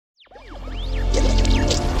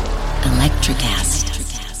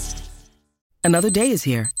NutraCast. Another day is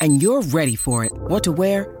here, and you're ready for it. What to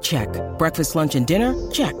wear? Check. Breakfast, lunch, and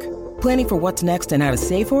dinner? Check. Planning for what's next and how to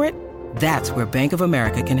save for it? That's where Bank of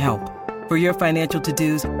America can help. For your financial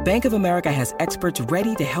to-dos, Bank of America has experts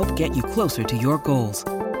ready to help get you closer to your goals.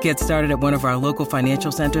 Get started at one of our local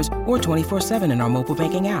financial centers or 24/7 in our mobile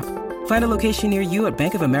banking app. Find a location near you at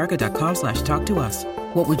bankofamerica.com/talktous.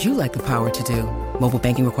 What would you like the power to do? Mobile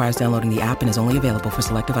banking requires downloading the app and is only available for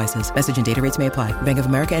select devices. Message and data rates may apply. Bank of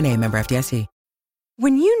America N.A., member FDIC.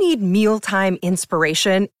 When you need mealtime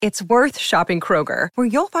inspiration, it's worth shopping Kroger, where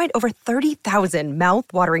you'll find over 30,000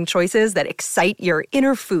 mouth-watering choices that excite your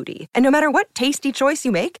inner foodie. And no matter what tasty choice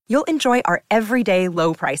you make, you'll enjoy our everyday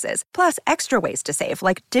low prices, plus extra ways to save,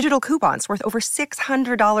 like digital coupons worth over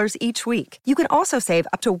 $600 each week. You can also save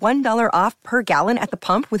up to $1 off per gallon at the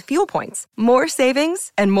pump with fuel points. More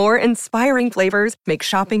savings and more inspiring flavors make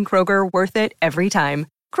shopping Kroger worth it every time.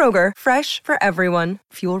 Kroger, fresh for everyone.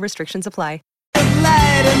 Fuel restrictions apply.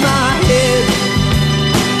 Light in my head,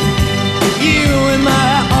 you in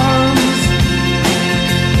my arms.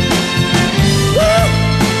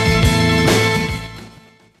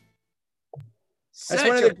 That's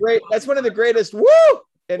one of the greatest. Woo!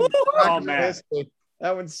 Oh man, history.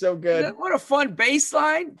 That one's so good. What a fun bass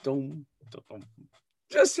line.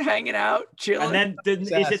 Just hanging out, chilling. And then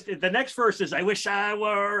the next verse is, "I wish I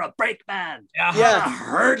were a brakeman, Yeah. a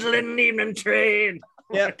hurdling evening train."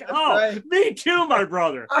 Yeah, right. Me too, my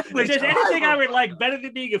brother. If there's anything I would like. like better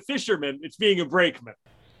than being a fisherman, it's being a brakeman.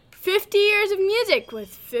 50 years of music with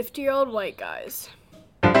 50-year-old white guys.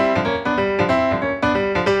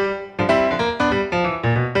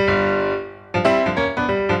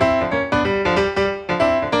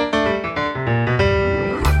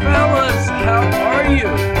 Fellas, how are you?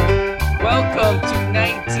 Welcome to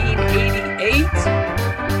 1988.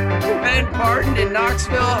 Ben Barton in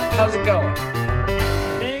Knoxville. How's it going?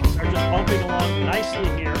 Things are just bumping along nicely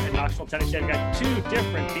here in Knoxville, Tennessee. I've got two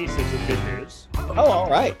different pieces of good news. Oh, all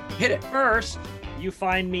right. Hit it. First, you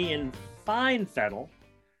find me in Feinfettel.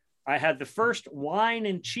 I had the first wine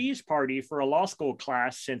and cheese party for a law school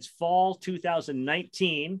class since fall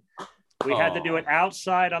 2019. We had to do it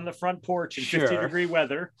outside on the front porch in 50-degree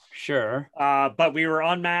weather. Sure. But we were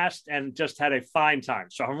unmasked and just had a fine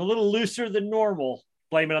time. So I'm a little looser than normal.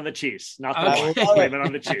 Blame it on the cheese, not the wine. Blame it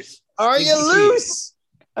on the cheese. Are you loose?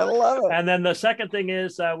 I love it. And then the second thing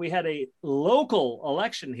is we had a local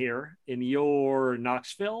election here in your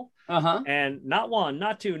Knoxville. And not one,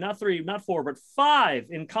 not two, not three, not four, but 5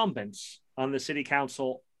 incumbents on the city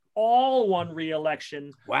council, all won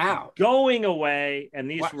re-election. Wow. Going away. And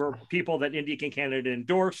these were people that Indian candidate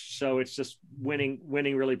endorsed. So it's just winning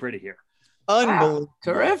really pretty here. Unbelievable. Wow.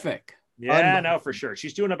 Terrific. Yeah, no, for sure.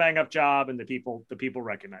 She's doing a bang up job and the people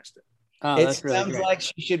recognized it. Oh, It that's really sounds great. like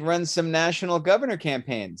she should run some national governor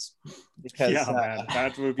campaigns because Man,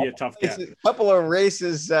 that would be a tough get. a couple of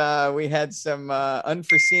races we had some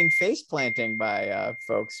unforeseen face planting by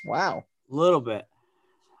folks. Wow. A little bit.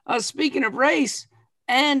 Speaking of race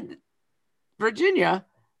and Virginia,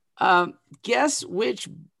 guess which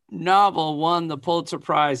novel won the Pulitzer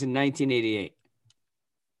Prize in 1988?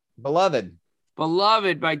 Beloved.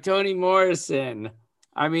 Beloved by Toni Morrison.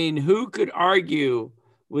 I mean, who could argue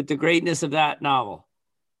with the greatness of that novel?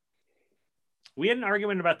 We had an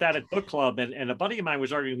argument about that at book club, and a buddy of mine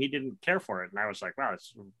was arguing he didn't care for it. And I was like, wow,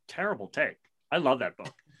 it's a terrible take. I love that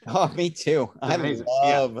book. Oh, me too. I amazing.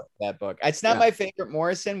 love that book. It's not my favorite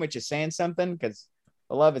Morrison, which is saying something because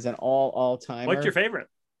Beloved is an all-timer. What's your favorite?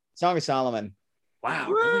 Song of Solomon. Wow.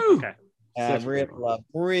 Woo! Really? Okay.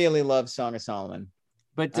 Really love Song of Solomon.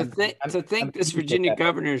 But to think this Virginia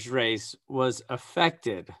governor's race was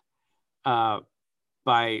affected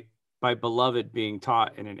by Beloved being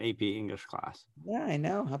taught in an AP English class. Yeah, I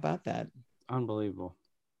know. How about that? Unbelievable.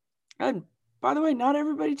 And by the way, not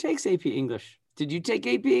everybody takes AP English. Did you take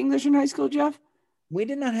AP English in high school, Jeff? We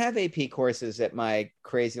did not have AP courses at my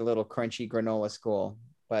crazy little crunchy granola school,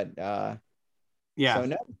 but yeah.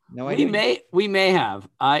 So no idea. We may have.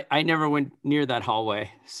 I never went near that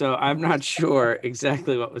hallway, so I'm not sure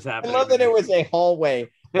exactly what was happening. I love that it was a hallway.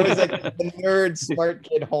 It was like the nerd smart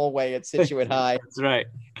kid hallway at Scituate High. That's right.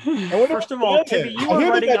 First of all, Timmy, you were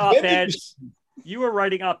writing op-eds. You were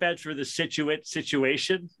writing op-eds for the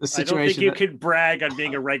situation. I don't think you could brag on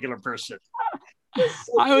being a regular person.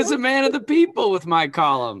 I was a man of the people with my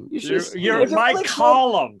column.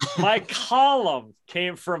 My column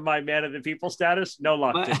came from my man of the people status. No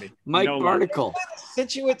luck, Timmy. Mike no Barnacle.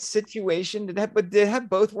 Scituate situation. Did it have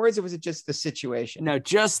both words, or was it just the situation? No,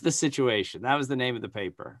 just the situation. That was the name of the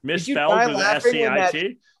paper. Misspelled with an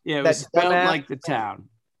SCIT? Yeah, it was spelled like the town.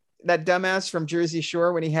 that dumbass from Jersey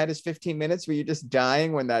Shore when he had his 15 minutes? Were you just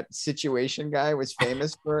dying when that Situation guy was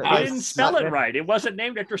famous for? I didn't spell it right. It wasn't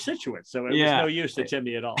named after Situate, so it was no use to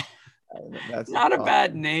Timmy at all. That's Not a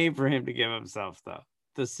bad name for him to give himself, though.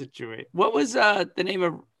 The Situation. What was the name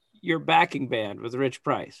of your backing band with Rich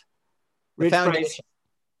Price? Rich Price.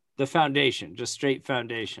 The Foundation, just straight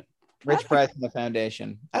Foundation. Rich Price and the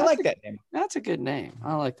Foundation. I like that name. That's a good name.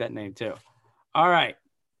 I like that name too. All right.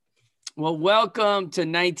 Well, welcome to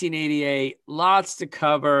 1988. Lots to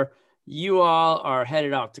cover. You all are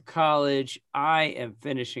headed off to college. I am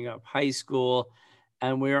finishing up high school,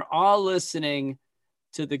 and we're all listening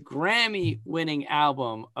to the Grammy-winning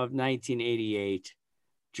album of 1988,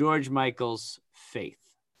 George Michael's Faith.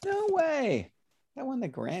 No way. That won the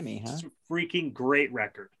Grammy, huh? It's a freaking great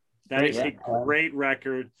record. That is a great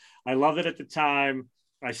record. I loved it at the time.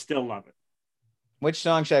 I still love it. Which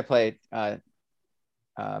song should I play,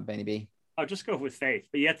 Benny B? Oh, just go with Faith.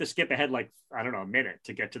 But you have to skip ahead a minute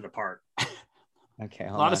to get to the part. Okay,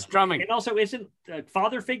 a lot of strumming. And also, isn't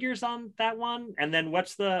Father Figures on that one? And then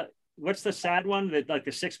what's the sad one? That like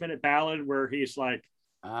the 6-minute ballad where he's like,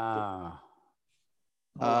 turn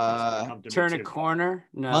a corner.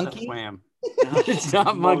 No, Monkey? that's Wham. No, it's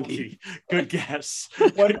not Monkey. Good guess.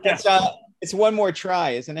 It's One More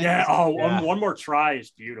Try, isn't it? Yeah. Oh, yeah. One More Try is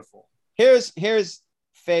beautiful. Here's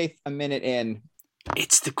Faith a minute in.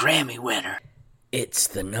 It's the Grammy winner. It's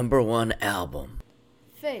the #1 album.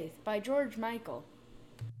 Faith by George Michael.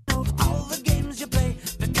 All the games you play,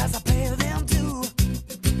 because I play them too.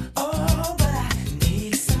 Oh, but I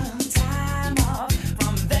need some time off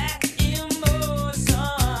from that emotion.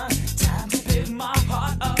 Time to pick my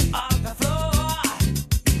heart up off the floor.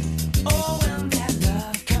 Oh, when that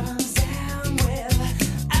love comes down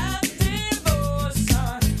without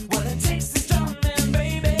devotion. Well, it takes a strong man,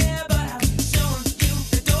 baby, but I'm showing you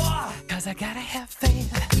the door. Cause I gotta have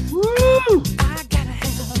faith. Woo! I gotta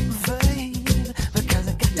have faith. Because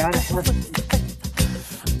I gotta have faith.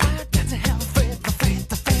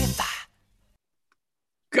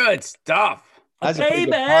 Good stuff. That's a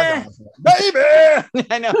Baby. Baby.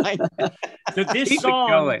 I know. So this Keep it song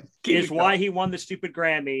going. Keep is it why going. he won the stupid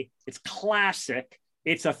Grammy. It's classic.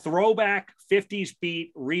 It's a throwback 50s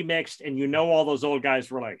beat remixed, and all those old guys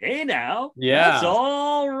were like, "Hey, now, Yeah. that's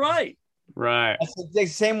all right." Right. That's the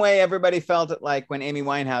same way everybody felt it like when Amy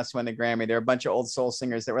Winehouse won the Grammy. There were a bunch of old soul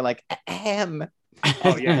singers that were like, ahem.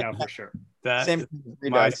 Oh yeah, no, for sure. That's Same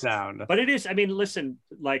my sound. But it is. I mean, listen.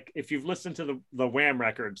 Like, if you've listened to the Wham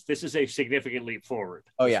records, this is a significant leap forward.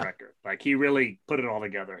 Oh, this yeah. record. Like, he really put it all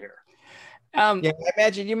together here. Yeah,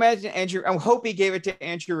 you imagine Andrew. I hope he gave it to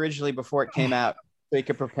Andrew originally before it came out so he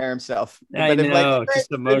could prepare himself. I But if, know,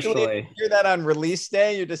 just Andrew originally emotionally. hear that on release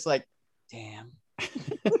day, you're just like, damn.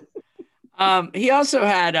 He also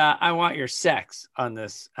had "I Want Your Sex" on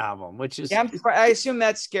this album, which is I assume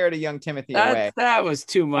that scared a young Timothy away. that was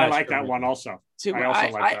too much. I like for that me. one also. I also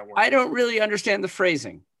like that one. I don't really understand the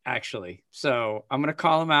phrasing, actually, so I'm gonna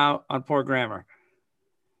call him out on poor grammar.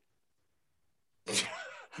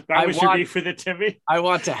 That was your beef with it, Timmy. I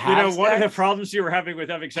want to have. One of the sex. problems you were having with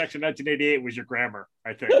having sex in 1988 was your grammar.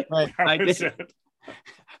 I think. Right. That I was did. it.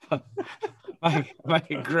 my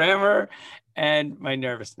grammar and my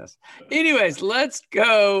nervousness. Anyways, let's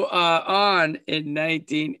go on in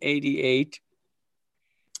 1988.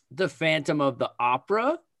 The Phantom of the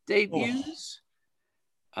Opera debuts.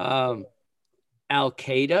 Al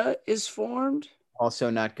Qaeda is formed. Also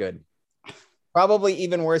not good. Probably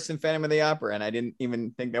even worse than Phantom of the Opera, and I didn't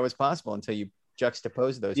even think that was possible until you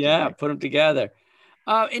juxtaposed those two Yeah, things. put them together.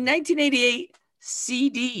 In 1988,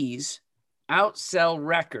 CDs outsell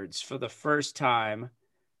records for the first time.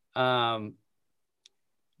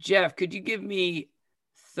 Jeff, could you give me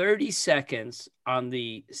 30 seconds on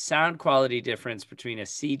the sound quality difference between a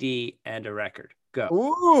CD and a record? Go.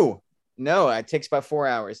 Ooh, no, it takes about 4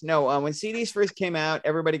 hours. No, when CDs first came out,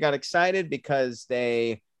 everybody got excited because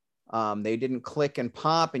they didn't click and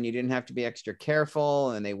pop, and you didn't have to be extra careful,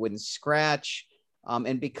 and they wouldn't scratch.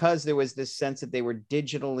 And because there was this sense that they were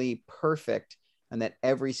digitally perfect, and that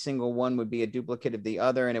every single one would be a duplicate of the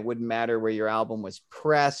other, and it wouldn't matter where your album was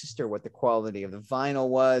pressed or what the quality of the vinyl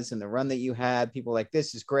was and the run that you had. People were like,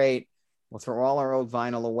 this is great. We'll throw all our old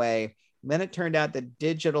vinyl away. Then it turned out that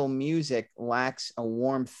digital music lacks a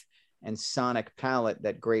warmth and sonic palette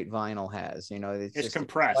that great vinyl has. It's just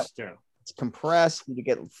compressed too. It's compressed. You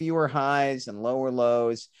get fewer highs and lower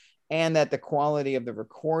lows, and that the quality of the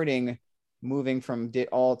recording, moving from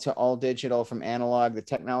all digital, from analog, the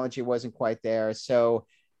technology wasn't quite there. So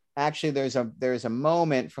actually there's a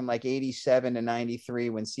moment from like 87 to 93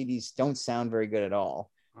 when CDs don't sound very good at all.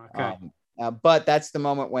 Okay. But that's the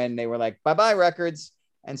moment when they were like, bye-bye records.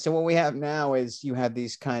 And so what we have now is you have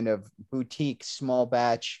these kind of boutique, small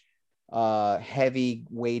batch, heavy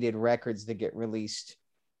weighted records that get released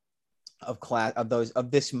of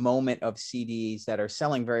this moment of CDs that are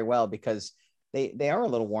selling very well because they are a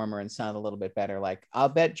little warmer and sound a little bit better. Like I'll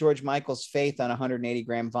bet George Michael's Faith on 180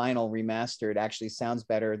 gram vinyl remastered actually sounds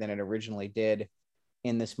better than it originally did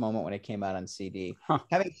in this moment when it came out on CD.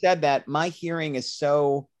 Having said that, my hearing is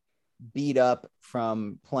so beat up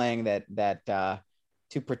from playing that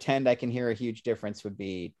to pretend I can hear a huge difference would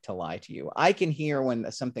be to lie to you. I can hear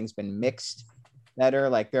when something's been mixed better.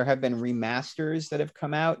 Like there have been remasters that have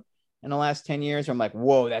come out in the last 10 years where I'm like,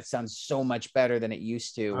 whoa, that sounds so much better than it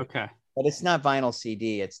used to. Okay. But it's not vinyl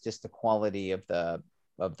CD. It's just the quality of the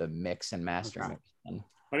mix and mastering. Okay.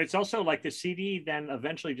 But it's also like the CD then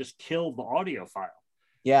eventually just killed the audio file.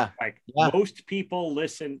 Yeah. Like Yeah. most people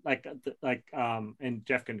listen and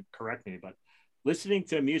Jeff can correct me, but listening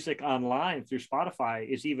to music online through Spotify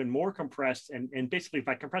is even more compressed. And basically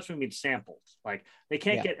by compressed, we mean samples. Like they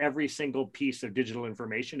can't get every single piece of digital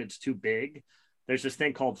information. It's too big. There's this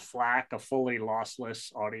thing called FLAC, a fully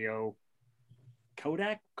lossless audio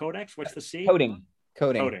codecs. What's the C? Coding.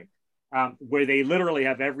 Where they literally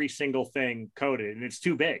have every single thing coded, and it's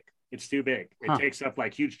too big. It takes up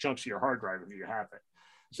like huge chunks of your hard drive if you have it.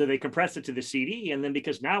 So they compress it to the CD, and then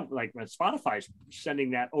because now like when Spotify's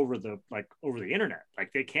sending that over the internet,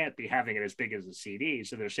 like they can't be having it as big as a CD,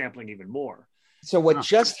 so they're sampling even more. So what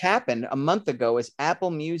just happened a month ago is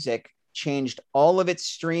Apple Music changed all of its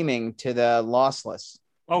streaming to the lossless.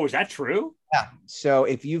 Oh, is that true? Yeah. So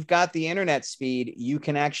if you've got the internet speed, you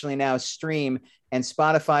can actually now stream, and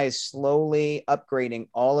Spotify is slowly upgrading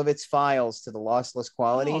all of its files to the lossless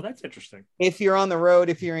quality. Oh, that's interesting. If you're on the road,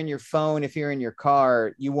 if you're in your phone, if you're in your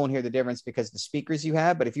car, you won't hear the difference because of the speakers you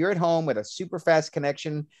have. But if you're at home with a super fast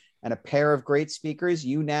connection and a pair of great speakers,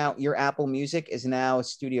 your Apple Music is now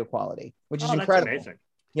studio quality, which is incredible. That's amazing.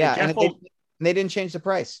 Yeah. Hey, And they didn't change the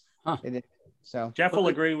price. Huh. They didn't. So Jeff will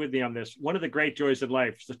agree with me on this. One of the great joys in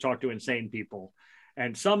life is to talk to insane people,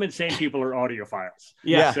 and some insane people are audiophiles.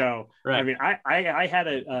 Yeah. So Right. I mean, I had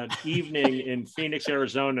an evening in Phoenix,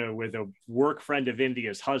 Arizona, with a work friend of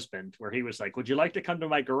India's husband, where he was like, "Would you like to come to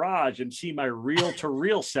my garage and see my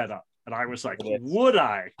reel-to-reel setup?" And I was like, "Would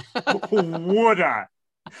I? Would I?"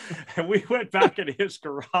 And we went back in his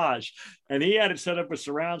garage, and he had it set up with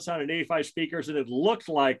surround sound and 85 speakers, and it looked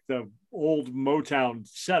like the old Motown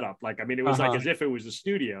setup. Like, I mean, it was like as if it was a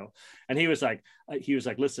studio. And he was like,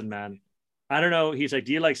 "Listen, man, I don't know." He's like,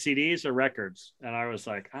 "Do you like CDs or records?" And I was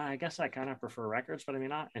like, "I guess I kind of prefer records, but I mean,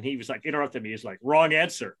 not." And he was like, interrupted me. He's like, "Wrong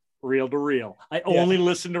answer. Reel to reel. I only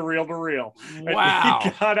listen to reel to reel." Wow.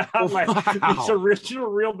 He got out like his original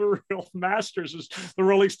reel to reel masters is the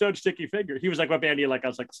Rolling Stones Sticky Fingers. He was like, "What band do you like?" I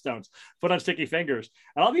was like, "The Stones." Put on Sticky Fingers.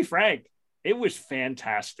 And I'll be frank, it was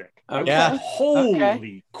fantastic. I was like,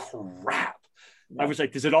 holy crap. I was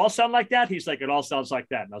like, "Does it all sound like that?" He's like, "It all sounds like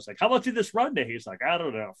that." And I was like, "How much did this run to?" He's like, "I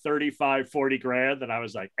don't know, 35, 40 grand. And I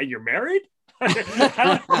was like, "And you're married?"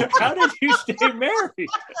 how did you stay married?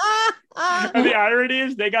 And the irony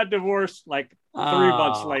is they got divorced like 3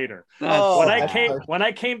 months later. When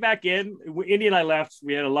I came back in, Indy and I left.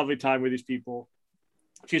 We had a lovely time with these people.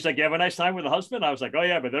 She's like, "You have a nice time with the husband?" I was like, "Oh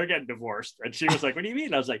yeah, but they're getting divorced." And she was like, "What do you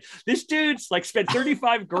mean?" I was like, "This dude's like spent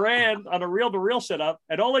 35 grand on a reel to reel setup,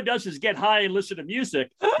 and all it does is get high and listen to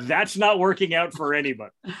music. That's not working out for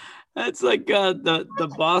anybody." That's like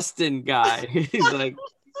the Boston guy. He's like,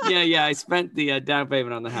 yeah, I spent the down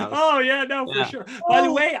payment on the house. Oh yeah, no, for sure. By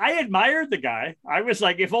the way, I admired the guy. I was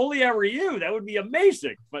like, if only I were you, that would be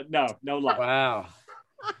amazing. But no luck. Wow.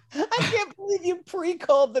 I can't believe you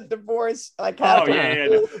pre-called the divorce. Like, oh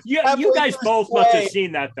yeah. You guys both must have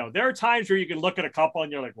seen that though. There are times where you can look at a couple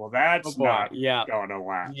and you're like, "Well, that's not going to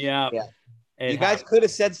last." Yeah. You guys could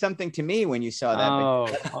have said something to me when you saw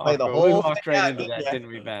that. Play the whole we walked right into that, didn't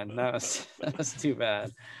we, Ben? That was too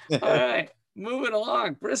bad. All right, moving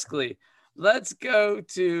along briskly. Let's go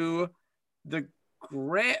to the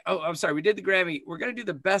I'm sorry, we did the Grammy. We're gonna do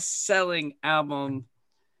the best-selling album.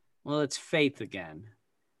 Well, it's Faith again.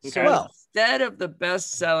 Okay. So instead of the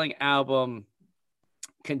best-selling album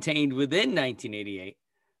contained within 1988,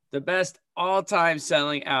 the best all-time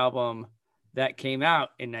selling album that came out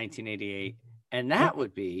in 1988, and that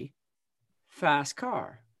would be Fast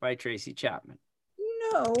Car by Tracy Chapman.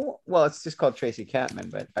 No. Well, it's just called Tracy Chapman,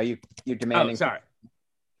 but you're demanding? Oh, sorry.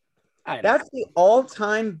 That's the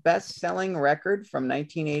all-time best-selling record from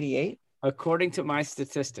 1988? According to my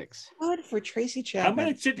statistics. Good for Tracy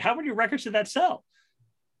Chapman. How many records did that sell?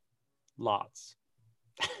 Lots.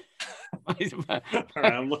 All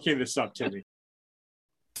right, I'm looking this up, Timmy.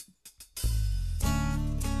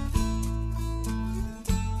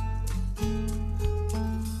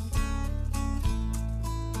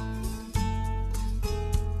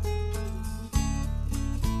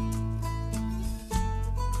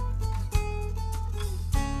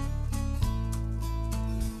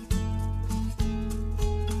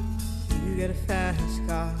 get a fast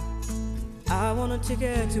car. I want a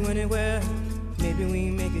ticket to anywhere. Maybe we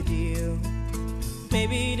make a deal.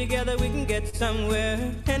 Maybe together we can get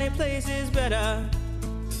somewhere. Any place is better.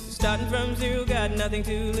 Starting from zero, got nothing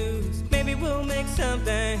to lose. Maybe we'll make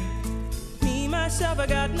something. Me, myself, I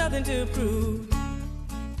got nothing to prove.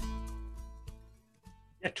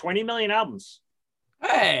 Yeah, 20 million albums.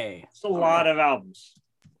 Hey, It's a lot of albums.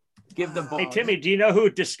 give the ball. Hey, Timmy, do you know who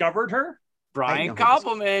discovered her? Brian I know.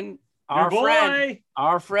 Koppelman, Your boy.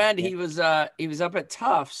 our friend. He was up at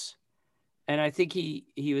Tufts, and I think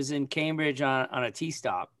he was in Cambridge on a T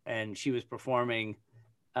stop, and she was performing,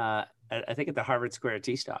 I think at the Harvard Square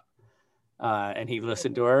T stop, and he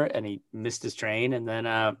listened to her, and he missed his train, and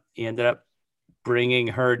then he ended up bringing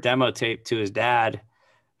her demo tape to his dad,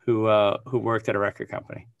 who worked at a record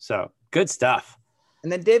company. So good stuff.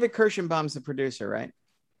 And then David Kirschenbaum's the producer, right?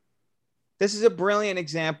 This is a brilliant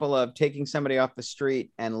example of taking somebody off the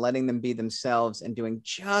street and letting them be themselves and doing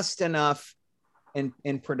just enough in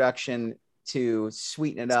production to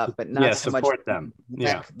sweeten it up, but not so much support them.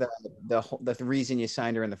 Yeah, the reason you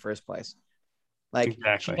signed her in the first place. Like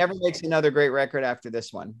exactly. she never makes another great record after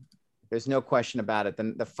this one. There's no question about it.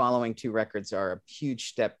 The following two records are a huge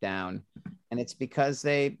step down, and it's because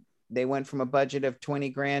they went from a budget of 20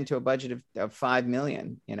 grand to a budget of 5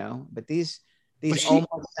 million, you know, but these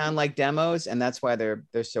almost sound like demos, and that's why they're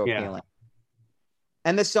so appealing.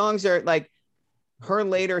 And the songs are like, her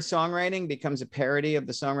later songwriting becomes a parody of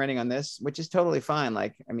the songwriting on this, which is totally fine.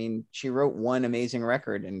 Like, I mean, she wrote one amazing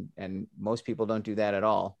record, and most people don't do that at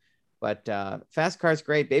all. But Fast Car's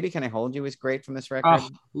great. Baby Can I Hold You is great from this record. Oh,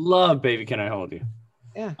 love Baby Can I Hold You.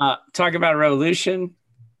 Yeah. Talk about Revolution.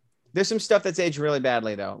 There's some stuff that's aged really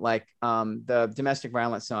badly though. Like the domestic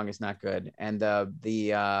violence song is not good, and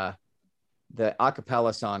the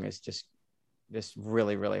acapella song is just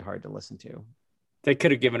really, really hard to listen to. They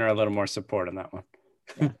could have given her a little more support on that one.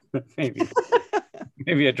 Yeah.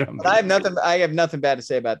 maybe a drum. But I have nothing bad to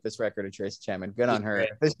say about this record of Tracy Chapman. Good on her.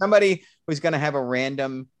 If there's somebody who's going to have a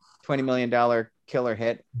random $20 million killer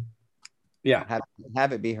hit, yeah,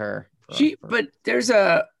 have it be her. But there's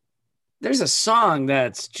a song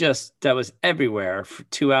that was everywhere for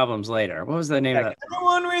 2 albums later. What was the name of that?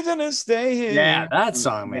 One reason to stay here. Yeah, that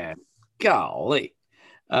song, man. Golly.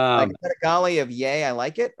 Like, is that a golly of yay, I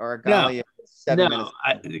like it, or a golly of 7 minutes?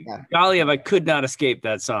 Golly of I could not escape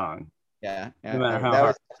that song. Yeah. No matter how that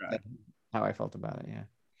hard was how I felt about it. Yeah.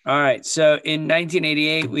 All right. So in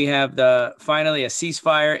 1988, we have finally a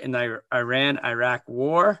ceasefire in the Iran-Iraq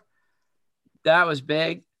war. That was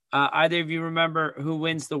big. Either of you remember who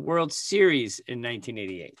wins the World Series in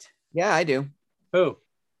 1988? Yeah, I do. Who?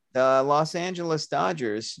 The Los Angeles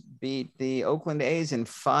Dodgers beat the Oakland A's in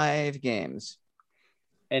 5 games.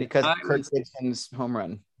 And because of Kirk Gibson's home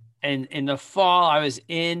run. And in the fall, I was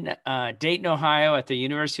in Dayton, Ohio at the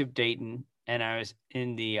University of Dayton, and I was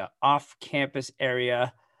in the off-campus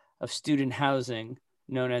area of student housing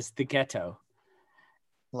known as the Ghetto.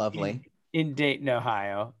 Lovely. In Dayton,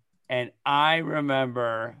 Ohio. And I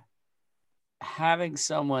remember having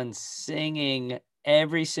someone singing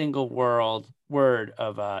every single word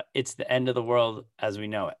of It's the End of the World as We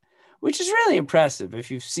Know It, which is really impressive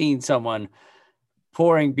if you've seen someone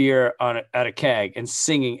pouring beer at a keg and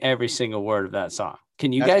singing every single word of that song.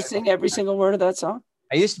 Can you guys sing every single word of that song?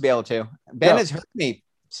 I used to be able to. Ben has heard me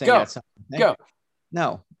sing that song. Go.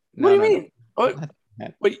 No. What do you mean?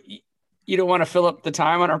 What, you don't want to fill up the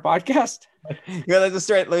time on our podcast? Yeah, let's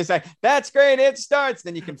start. Let's say, that's great. It starts.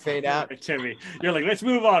 Then you can fade out. Timmy, you're like, let's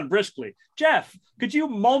move on briskly. Jeff, could you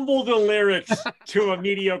mumble the lyrics to a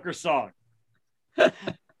mediocre song?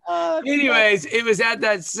 Anyways, it was at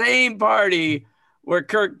that same party where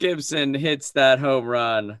Kirk Gibson hits that home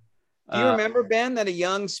run. Do you remember, Ben, that a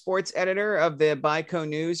young sports editor of the Bico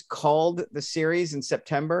News called the series in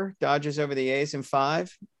September, Dodgers over the A's in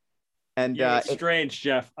 5? And it's strange,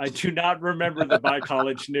 Jeff. I do not remember the By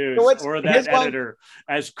College News or that here's editor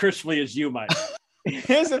as crisply as you might.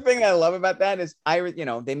 Here's the thing that I love about that is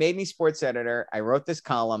they made me sports editor. I wrote this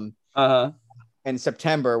column in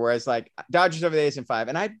September where it's like Dodgers over the A's in 5.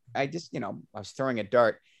 And I just, I was throwing a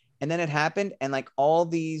dart. And then it happened. And like all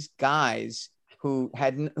these guys who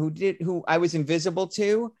I was invisible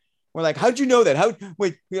to were like, how'd you know that?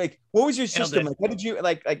 What was your system? Like, how did you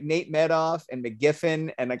like Nate Medoff and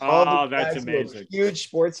McGiffin and like all the guys who were huge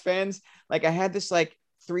sports fans? Like I had this like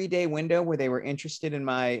 3-day window where they were interested in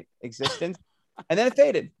my existence. And then it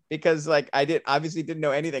faded because like I obviously didn't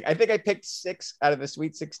know anything. I think I picked 6 out of the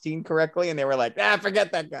Sweet 16 correctly. And they were like,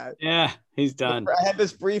 forget that guy. Yeah, he's done. I had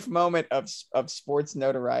this brief moment of sports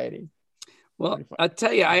notoriety. Well, I'll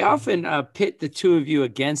tell you, I often pit the two of you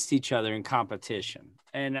against each other in competition.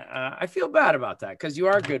 And I feel bad about that because you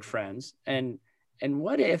are good friends. And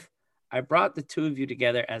what if I brought the two of you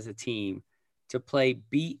together as a team to play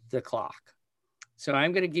Beat the Clock? So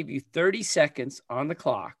I'm going to give you 30 seconds on the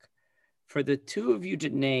clock for the two of you to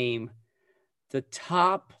name the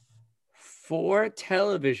top 4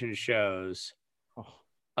 television shows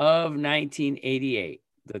of 1988.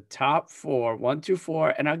 The top 4, 1 through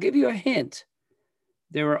 4. And I'll give you a hint.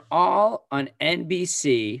 They were all on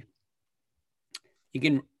NBC. You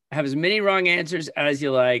can have as many wrong answers as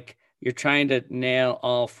you like. You're trying to nail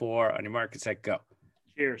all 4 on your mark, set, go.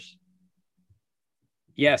 Cheers.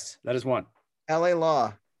 Yes, that is one. LA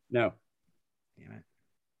Law. No. Damn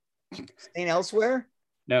it. Staying Elsewhere?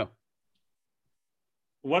 No.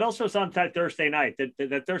 What else was on that Thursday night?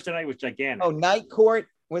 That Thursday night was gigantic. Oh, Night Court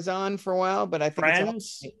was on for a while, but I think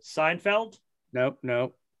Friends, Seinfeld. Nope.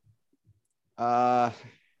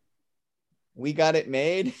 We Got It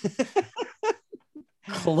Made.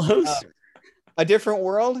 Close. A Different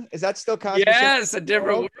World. Is that still Cosby Yes, Show? A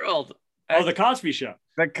Different World. Oh, The Cosby Show.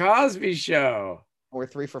 The Cosby Show. We're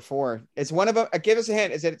 3 for 4. It's one of them. Give us a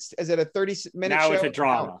hint. Is it a 30-minute show? Now it's a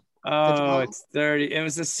drama. Oh, it's 30. It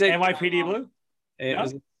was a sitcom. NYPD Blue. It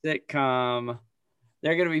was a sitcom.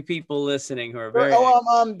 There are going to be people listening who are very.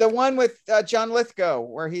 The one with John Lithgow,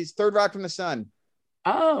 where he's Third Rock from the Sun.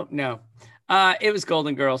 Oh no, it was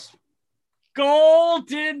Golden Girls.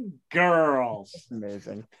 Golden Girls. That's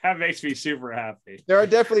amazing. That makes me super happy. There are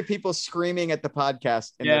definitely people screaming at the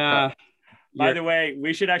podcast. Yeah. By the way,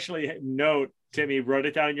 we should actually note, Timmy, wrote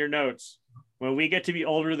it down in your notes. When we get to be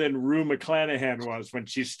older than Rue McClanahan was when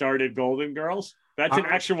she started Golden Girls, that's an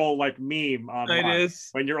actual meme online. It is.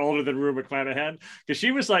 When you're older than Rue McClanahan, because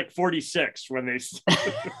she was 46 when they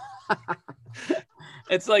started.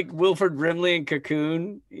 It's like Wilford Brimley in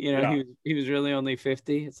Cocoon. Yeah. He was really only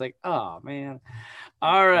 50. It's like, oh man.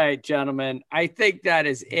 All right, gentlemen. I think that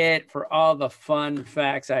is it for all the fun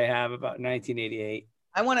facts I have about 1988.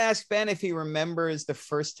 I want to ask Ben if he remembers the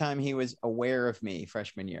first time he was aware of me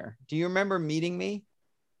freshman year. Do you remember meeting me?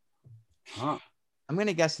 Huh. I'm going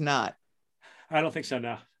to guess not. I don't think so.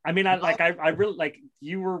 No. I mean, I really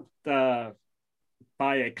you were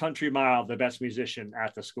by a country mile the best musician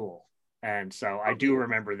at the school. And so I do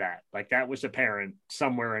remember that. That was apparent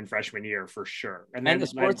somewhere in freshman year for sure. And then the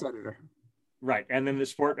sports editor. Right. And then the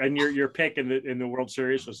sport and your pick in the World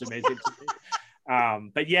Series was amazing to me.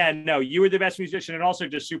 But yeah, no, you were the best musician and also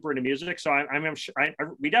just super into music. So I'm sure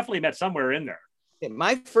we definitely met somewhere in there.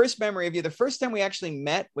 My first memory of you, the first time we actually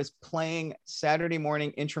met was playing Saturday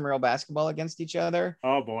morning intramural basketball against each other.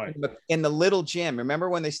 Oh boy. In the little gym. Remember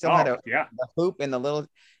when they still had a hoop in the little,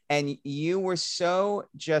 and you were so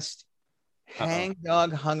just hang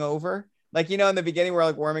dog hungover. In the beginning,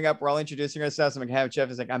 we're warming up, we're all introducing ourselves. I'm like,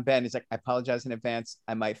 Jeff is like, I'm Ben. He's like, I apologize in advance.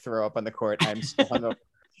 I might throw up on the court. I'm so hungover.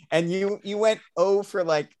 And you went 0 for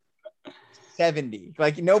 70.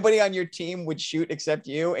 Nobody on your team would shoot except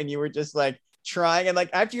you. And you were just trying. And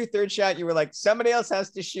after your third shot, you were like, somebody else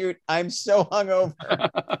has to shoot. I'm so hungover.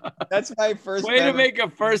 That's my first way to make a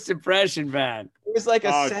first impression, man. It was a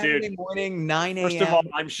Saturday morning, 9 a.m. First of all,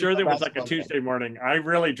 I'm sure there was a Tuesday morning. I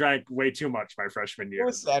really drank way too much my freshman year. It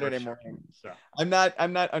was Saturday morning. So. I'm not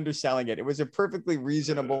underselling it. It was a perfectly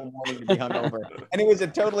reasonable morning to be hungover. And it was a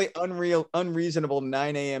totally unreasonable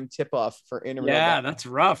 9 a.m. tip-off for intramural. Yeah, that's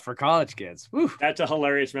rough for college kids. Whew. That's a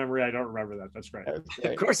hilarious memory. I don't remember that. That's great.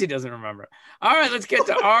 Of course he doesn't remember. All right, let's get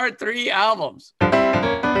to our 3 albums.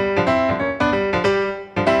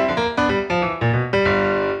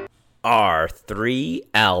 Our 3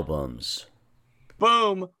 albums.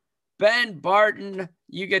 Boom. Ben Barton,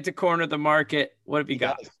 you get to corner the market. What have you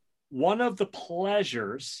got? One of the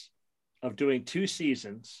pleasures of doing 2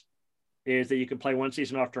 seasons is that you can play one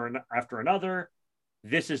season after another.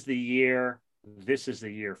 This is the year. This is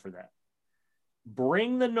the year for that.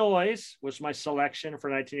 Bring the Noise was my selection for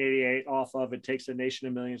 1988 off of It Takes a Nation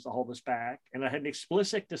of Millions to Hold Us Back. And I had an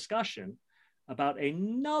explicit discussion about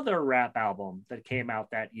another rap album that came out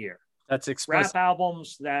that year. That's explicit. Rap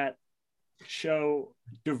albums that show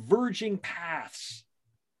diverging paths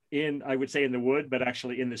I would say in the wood, but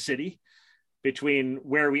actually in the city, between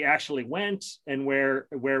where we actually went and where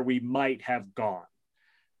we might have gone.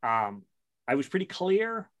 I was pretty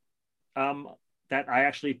clear that I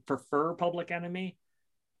actually prefer Public Enemy.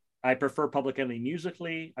 I prefer Public Enemy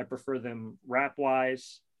musically. I prefer them rap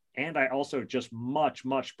wise. And I also just much,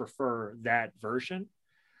 much prefer that version.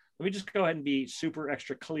 Let me just go ahead and be super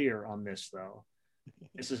extra clear on this, though.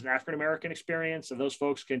 This is an African-American experience, and those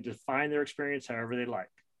folks can define their experience however they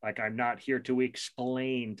like. I'm not here to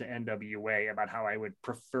explain to NWA about how I would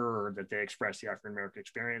prefer that they express the African-American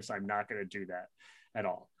experience. I'm not going to do that at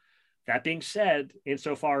all. That being said,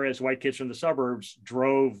 insofar as White Kids from the Suburbs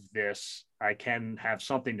drove this, I can have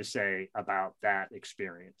something to say about that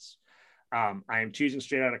experience. I am choosing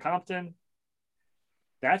Straight Outta Compton.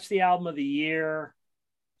 That's the album of the year.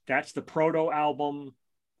 That's the proto album.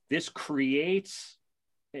 This creates,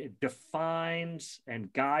 it defines,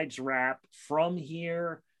 and guides rap from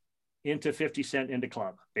here into 50 Cent into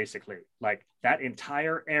club, basically. Like that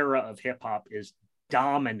entire era of hip hop is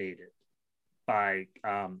dominated by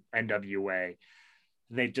NWA.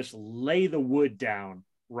 They just lay the wood down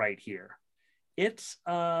right here. It's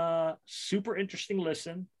a super interesting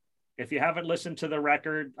listen. If you haven't listened to the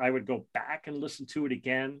record, I would go back and listen to it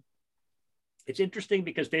again. It's interesting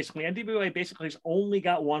because basically NWA basically has only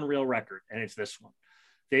got one real record, and it's this one.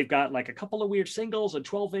 They've got like a couple of weird singles and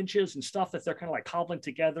 12 inches and stuff that they're kind of like cobbling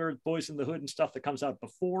together, Boys in the Hood and stuff that comes out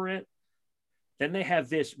before it. Then they have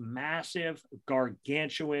this massive,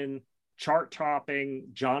 gargantuan, chart-topping,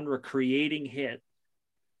 genre-creating hit.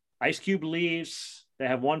 Ice Cube leaves. They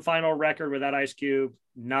have one final record without Ice Cube,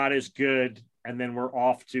 not as good, and then we're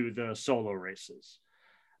off to the solo races.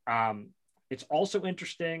 It's also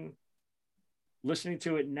interesting listening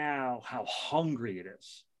to it now, how hungry it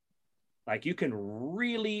is. Like you can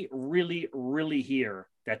really, really, really hear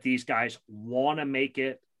that these guys want to make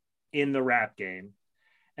it in the rap game.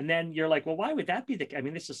 And then you're like, well, why would that be I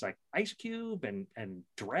mean, this is like Ice Cube and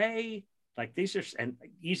Dre. Like these are, and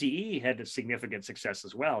Eazy-E had a significant success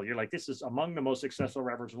as well. You're like, this is among the most successful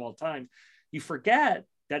rappers of all time. You forget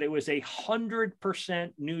that it was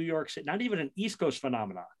 100% New York City, not even an East Coast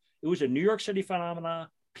phenomena. It was a New York City phenomena,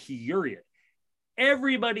 period.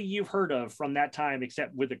 Everybody you've heard of from that time,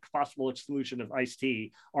 except with the possible exclusion of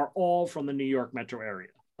Ice-T, are all from the New York metro area.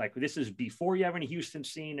 Like this is before you have any Houston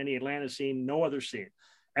scene, any Atlanta scene, no other scene.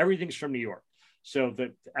 Everything's from New York. So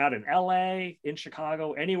that out in LA, in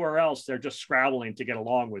Chicago, anywhere else, they're just scrabbling to get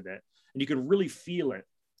along with it. And you can really feel it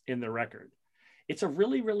in the record. It's a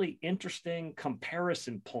really, really interesting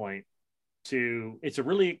comparison point to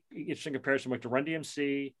Run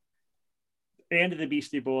DMC and to the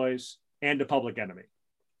Beastie Boys and to Public Enemy.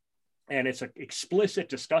 And it's an explicit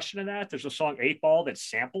discussion of that. There's a song 8 Ball that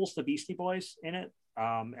samples the Beastie Boys in it.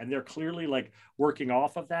 And they're clearly like working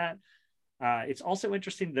off of that. It's also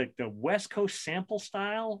interesting that the West Coast sample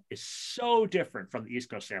style is so different from the East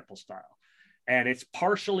Coast sample style. And it's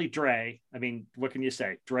partially Dre. I mean, what can you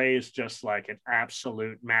say? Dre is just like an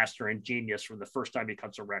absolute master and genius from the first time he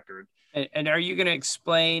cuts a record. And are you going to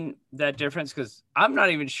explain that difference? Because I'm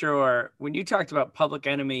not even sure. When you talked about Public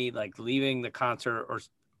Enemy, like leaving the concert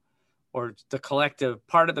or the collective,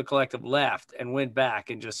 part of the collective left and went back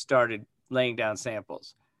and just started laying down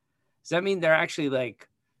samples. Does that mean they're actually like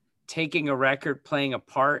taking a record, playing a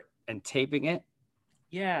part and taping it?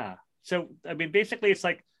 Yeah. So, I mean, basically it's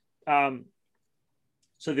like,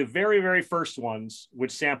 so the very, very first ones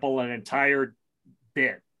would sample an entire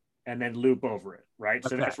bit and then loop over it, right?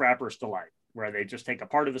 Okay. So that's Rapper's Delight, where they just take a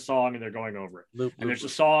part of the song and they're going over it. And there's a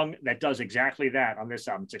song that does exactly that on this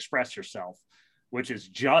album. It's Express Yourself, which is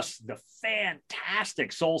just the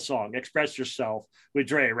fantastic soul song, Express Yourself, with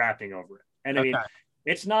Dre rapping over it. And I mean,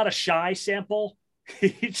 it's not a shy sample.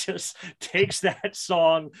 He just takes that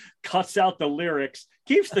song, cuts out the lyrics,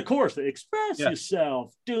 keeps the chorus, express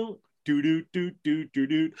yourself, do, and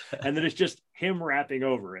then it's just him rapping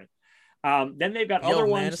over it. Then they've got other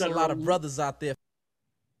ones that a lot of brothers out there.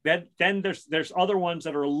 Then there's other ones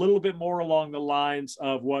that are a little bit more along the lines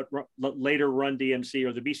of what later Run DMC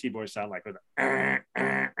or the Beastie Boys sound like, with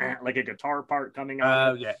like a guitar part coming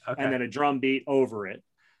out, and then a drum beat over it.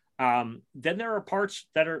 Then there are parts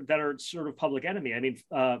that are sort of Public Enemy. I mean,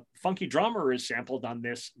 Funky Drummer is sampled on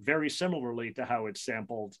this very similarly to how it's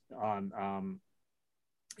sampled on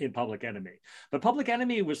in Public Enemy. But Public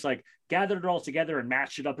Enemy was like gathered it all together and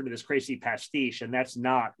matched it up into this crazy pastiche, and that's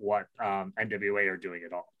not what NWA are doing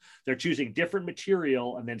at all. They're choosing different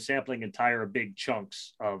material and then sampling entire big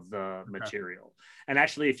chunks of the material. And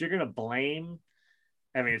actually, if you're going to blame,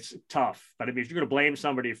 I mean, it's tough, but I mean, if you're going to blame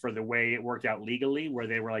somebody for the way it worked out legally, where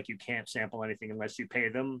they were like, you can't sample anything unless you pay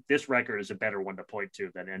them, this record is a better one to point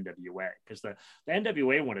to than NWA, because the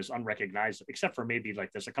NWA one is unrecognizable, except for maybe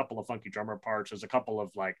like there's a couple of Funky Drummer parts, there's a couple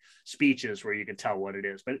of like speeches where you can tell what it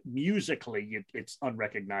is, but musically it's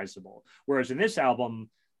unrecognizable. Whereas in this album,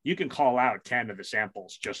 you can call out 10 of the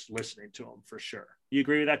samples just listening to them for sure. You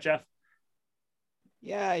agree with that, Jeff?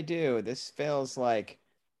 Yeah, I do. This feels like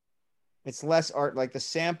it's less art. Like the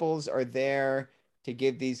samples are there to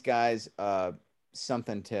give these guys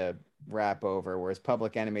something to rap over, whereas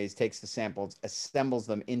Public Enemies takes the samples, assembles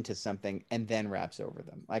them into something, and then raps over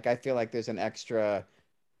them. Like I feel like there's an extra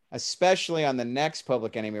especially on the next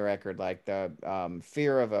Public Enemy record, like the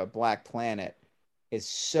Fear of a Black Planet is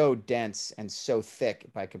so dense and so thick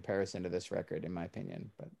by comparison to this record, in my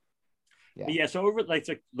opinion. But yeah. So over like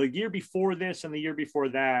the year before this and the year before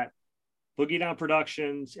that, Boogie Down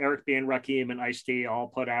Productions, Eric B. and Rakim and Ice-T all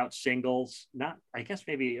put out singles. Not, I guess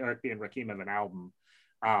maybe Eric B. and Rakim have an album,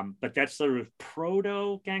 but that's sort of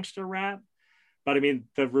proto gangster rap. But I mean,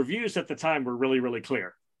 the reviews at the time were really, really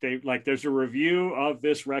clear. There's a review of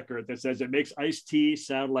this record that says it makes Ice-T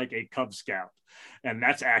sound like a Cub Scout, and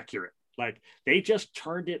that's accurate. Like they just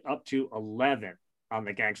turned it up to 11 on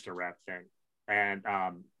the gangster rap thing. And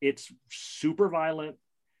it's super violent.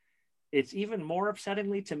 It's even more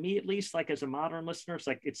upsettingly to me, at least, like as a modern listener, it's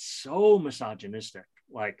like, it's so misogynistic.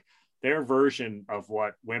 Like their version of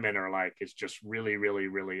what women are like is just really, really,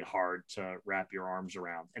 really hard to wrap your arms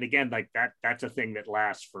around. And again, like that's a thing that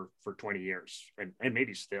lasts for 20 years and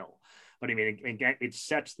maybe still. But I mean, it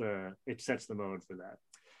sets the mode for that.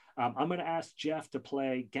 I'm going to ask Jeff to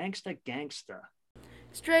play Gangsta Gangsta.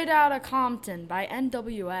 Straight Outta Compton by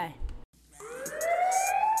NWA.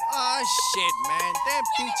 Oh shit, man. Them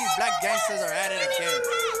peachy black gangsters are at it again.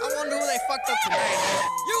 I wonder who they fucked up tonight, man.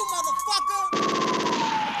 You motherfucker!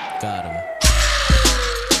 Got him.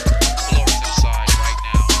 Blowing inside right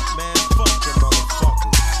now. Man, fuck you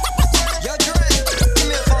motherfuckers. Yo, Dre,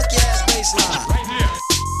 give me a funky ass bass line. Right here.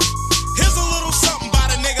 Here's a little something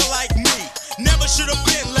about a nigga like me. Never should have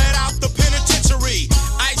been let out the penitentiary.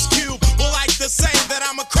 Ice Cube will like to say that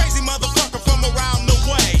I'm a crazy motherfucker from around the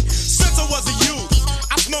way. Since I was a youth,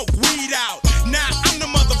 I smoked weed out. Now I'm the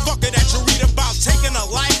motherfucker that you read about. Taking a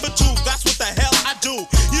life or two, that's what the hell I do.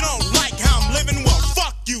 You don't like how I'm living? Well,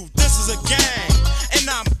 fuck you. This is a gang, and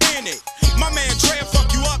I'm in it. My man Dre will fuck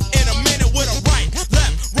you up in a minute with a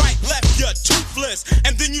right, left, you're toothless.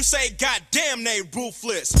 And then you say, God damn, they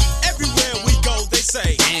ruthless. Everywhere we go, they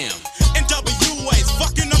say, damn. NWA's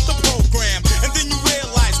fucking up the program. And then you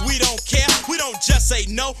realize we don't care. We don't just say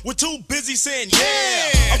no. We're too busy saying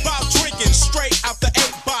yeah. About drinking straight out the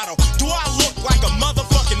 8 bottle. Do I look like a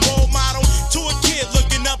motherfucking role model to a kid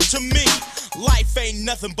looking up to me? Life ain't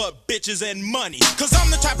nothing but bitches and money. Cause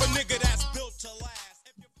I'm the type of nigga that's built to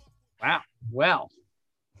last. Wow. Well.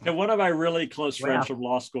 And one of my really close friends from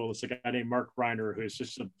law school is a guy named Mark Reiner, who's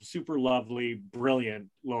just a super lovely, brilliant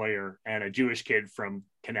lawyer and a Jewish kid from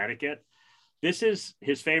Connecticut. This is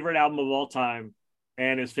his favorite album of all time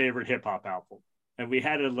and his favorite hip hop album. And we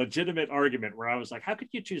had a legitimate argument where I was like, how could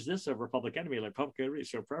you choose this over Public Enemy? Like Public Enemy is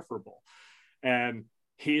so preferable. And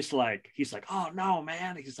he's like, oh no,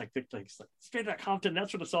 man. He's like Straight Outta Compton,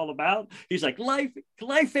 that's what it's all about. He's like,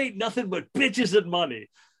 life ain't nothing but bitches and money.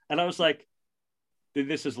 And I was like,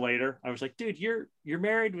 this is later. I was like, dude, you're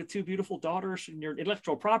married with 2 beautiful daughters and you're an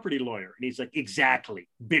intellectual property lawyer. And he's like, exactly,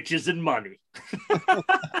 bitches and money.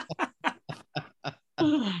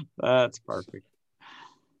 That's perfect.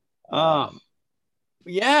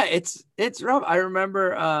 Yeah, it's rough. I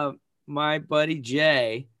remember my buddy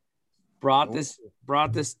Jay brought this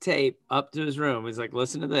tape up to his room. He's like,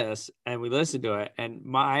 listen to this, and we listened to it, and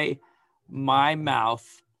my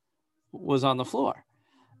mouth was on the floor,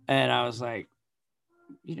 and I was like,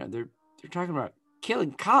 you know, they're talking about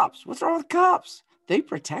killing cops. What's wrong with cops? They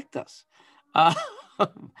protect us.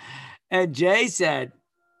 And Jay said,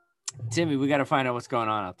 Timmy, we got to find out what's going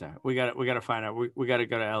on out there. We got to find out. We got to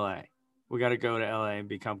go to LA. We got to go to LA and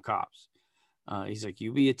become cops. He's like,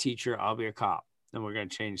 you be a teacher, I'll be a cop, and we're going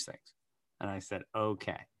to change things. And I said,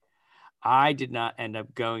 okay. I did not end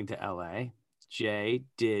up going to LA. Jay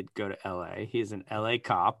did go to LA. He's an LA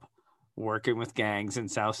cop working with gangs in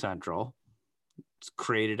South Central. It's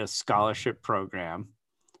created a scholarship program.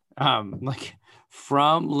 Like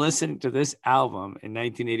from listening to this album in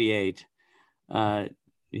 1988,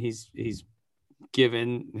 he's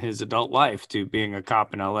given his adult life to being a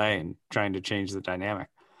cop in LA and trying to change the dynamic,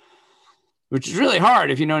 which is really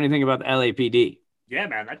hard if you know anything about the LAPD. Yeah,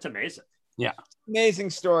 man, that's amazing. Yeah.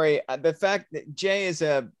 Amazing story. The fact that Jay is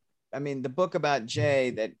the book about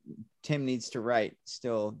Jay that Tim needs to write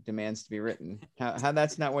still demands to be written. How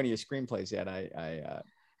that's not one of your screenplays yet, I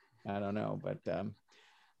don't know, but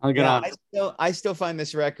I still find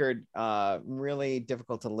this record really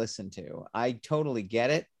difficult to listen to. I totally get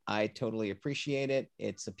it. I totally appreciate it.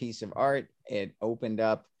 It's a piece of art. It opened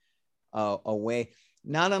up a way,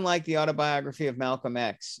 not unlike the autobiography of Malcolm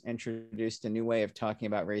X, introduced a new way of talking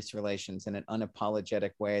about race relations in an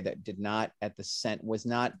unapologetic way that was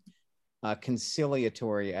not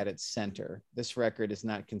conciliatory at its center. This record is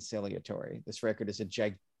not conciliatory. This record is a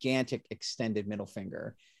gigantic extended middle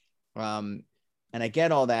finger. And I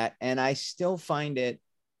get all that. And I still find it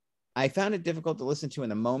I found it difficult to listen to in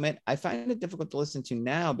the moment. I find it difficult to listen to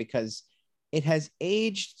now because it has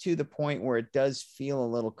aged to the point where it does feel a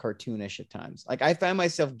little cartoonish at times. Like I found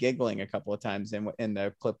myself giggling a couple of times in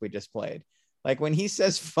the clip we just played. Like when he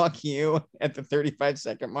says "fuck you" at the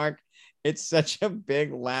 35-second mark, it's such a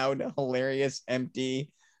big, loud, hilarious,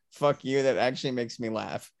 empty "fuck you" that actually makes me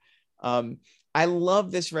laugh. I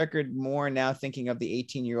love this record more now thinking of the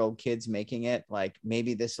 18-year-old kids making it. Like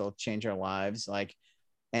maybe this will change our lives. Like,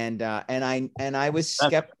 and I was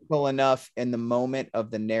skeptical enough in the moment of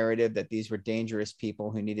the narrative that these were dangerous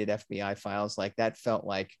people who needed FBI files. Like that felt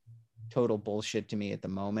like total bullshit to me at the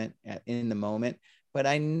moment, in the moment. But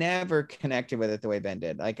I never connected with it the way Ben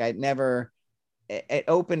did. Like I never. It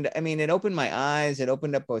opened my eyes. It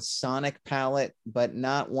opened up a sonic palette, but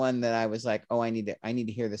not one that I was like, oh, I need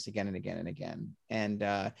to hear this again and again and again. And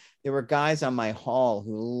there were guys on my hall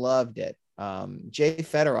who loved it. Jay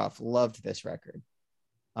Fedorov loved this record.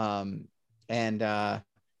 And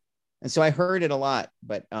so I heard it a lot,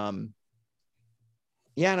 but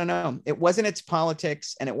yeah, I don't know. It wasn't its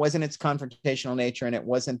politics and it wasn't its confrontational nature. And it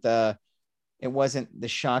wasn't the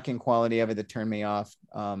shocking quality of it that turned me off.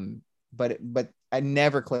 But I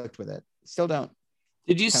never clicked with it. Still don't.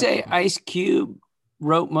 Did you say Ice Cube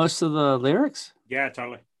wrote most of the lyrics? Yeah,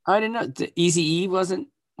 totally. I didn't know. Eazy-E wasn't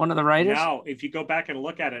one of the writers? No, if you go back and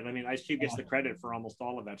look at it, I mean, Ice Cube gets the credit for almost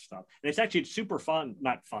all of that stuff. And it's actually super fun.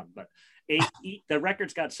 Not fun, but the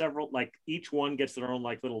record's got several, like each one gets their own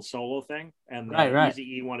like little solo thing. And the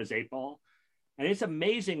Eazy-E one is 8 Ball. And it's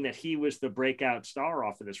amazing that he was the breakout star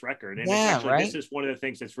off of this record. And this is one of the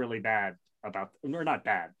things that's really bad about, or not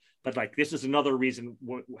bad, but like this is another reason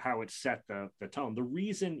how it set the tone. The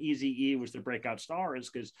reason Eazy-E was the breakout star is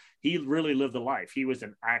because he really lived the life. He was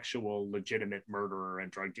an actual legitimate murderer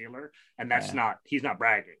and drug dealer, and that's he's not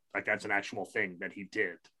bragging. Like that's an actual thing that he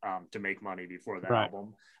did to make money before that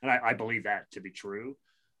album, and I believe that to be true.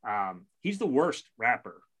 He's the worst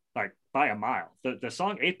rapper, like by a mile. The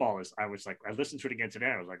song 8 Ball is. I was like, I listened to it again today.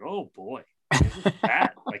 I was like, oh boy, this is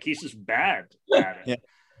bad. Like he's just bad at it. Yeah.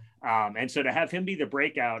 And so to have him be the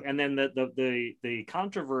breakout, and then the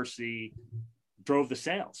controversy drove the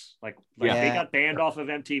sales. Like they got banned off of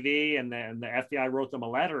MTV, and then the FBI wrote them a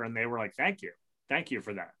letter, and they were like, "Thank you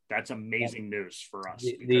for that. That's amazing news for us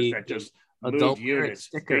because that just moved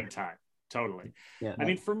units big time, totally." Yeah. I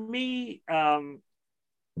mean, for me,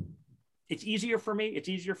 it's easier for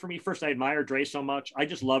me. First, I admire Dre so much. I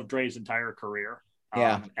just love Dre's entire career.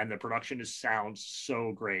 And the production sounds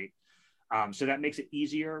so great. So that makes it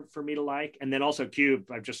easier for me to like. And then also Cube,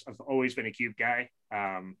 I've always been a Cube guy.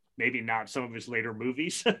 Maybe not some of his later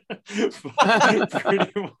movies,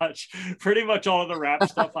 pretty much all of the rap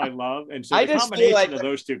stuff I love. And so the combination of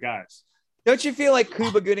those two guys. Don't you feel like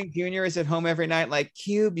Cuba Gooding Jr. is at home every night? Like,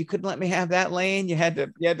 Cube, you couldn't let me have that lane. You had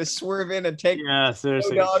to swerve in and take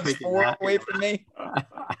seriously dogs 4 away from me.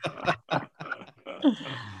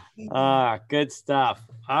 Good stuff.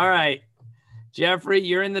 All right. Jeffrey,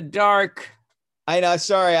 you're in the dark. I know.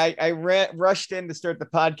 Sorry, I rushed in to start the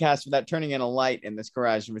podcast without turning in a light in this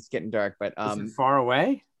garage. It's getting dark, but is it far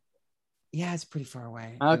away? Yeah, it's pretty far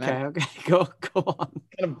away. Okay, go on.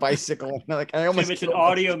 Kind of bicycle. Like I almost. If it's an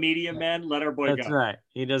audio medium, man, let our boy go. That's right.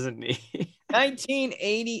 He doesn't need.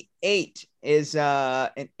 1988 is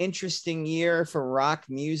an interesting year for rock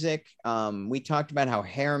music. We talked about how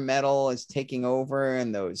hair metal is taking over,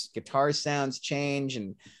 and those guitar sounds change,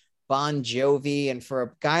 and Bon Jovi. And for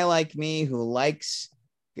a guy like me who likes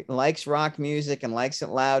rock music and likes it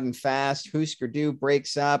loud and fast, Husker Du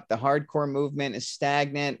breaks up. The hardcore movement is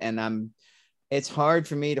stagnant, and it's hard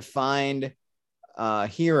for me to find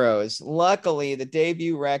heroes. Luckily, the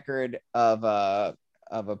debut record of a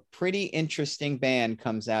pretty interesting band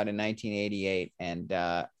comes out in 1988, and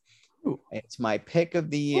it's my pick of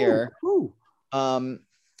the year.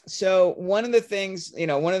 So one of the things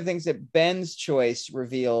that Ben's Choice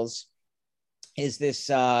reveals is this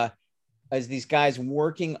as these guys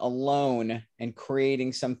working alone and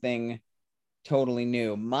creating something totally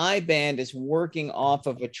new. My band is working off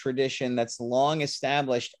of a tradition that's long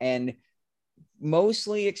established and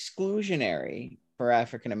mostly exclusionary for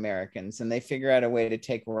African Americans, and they figure out a way to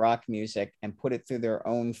take rock music and put it through their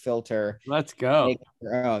own filter. Let's go. Make it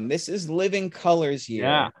their own. This is Living Colour's year.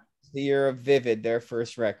 Yeah. The year of Vivid, their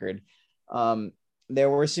first record. There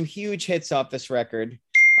were some huge hits off this record.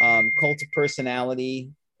 Cult of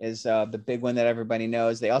Personality is the big one that everybody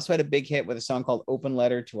knows. They also had a big hit with a song called Open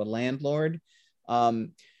Letter to a Landlord.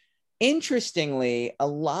 Interestingly, a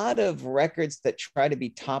lot of records that try to be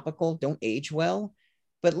topical don't age well.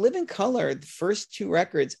 But Living Color, the first two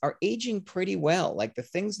records are aging pretty well. Like the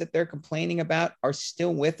things that they're complaining about are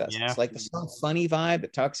still with us. Yeah. It's like the song Funny Vibe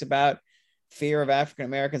that talks about fear of African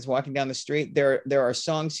Americans walking down the street. There are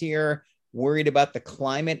songs here worried about the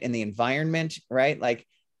climate and the environment, right? Like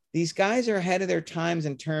these guys are ahead of their times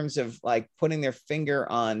in terms of like putting their finger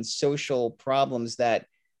on social problems that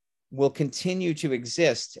will continue to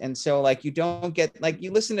exist. And so like you don't get, like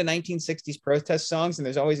you listen to 1960s protest songs and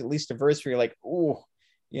there's always at least a verse where you're like, ooh,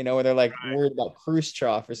 you know, where they're like worried about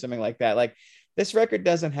Khrushchev or something like that. Like this record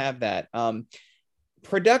doesn't have that.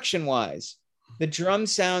 Production wise, the drum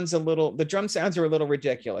sounds are a little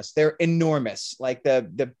ridiculous. They're enormous. Like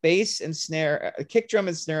the bass and snare, kick drum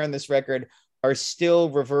and snare on this record are still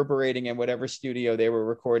reverberating in whatever studio they were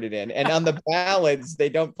recorded in. And on the ballads, they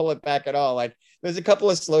don't pull it back at all. Like there's a couple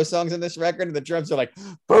of slow songs in this record and the drums are like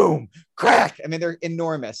boom, crack. I mean, they're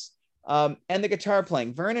enormous. And the guitar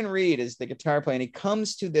playing, Vernon Reid is the guitar player, and he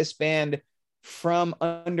comes to this band from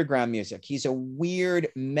underground music. He's a weird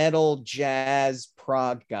metal jazz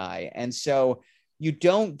prog guy. And so you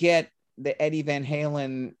don't get the Eddie Van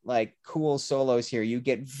Halen, like cool solos here. You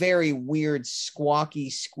get very weird,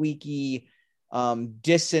 squawky, squeaky,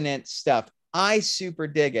 dissonant stuff. I super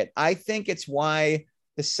dig it. I think it's why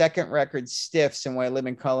the second record stiffs and why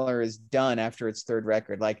Living Color is done after its third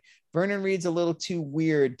record. Like Vernon Reid's a little too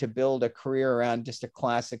weird to build a career around just a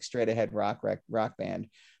classic straight ahead rock band,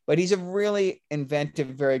 but he's a really inventive,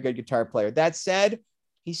 very good guitar player. That said,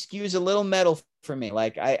 he skews a little metal for me.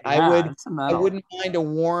 Like I wouldn't mind a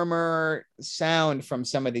warmer sound from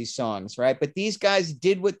some of these songs, right? But these guys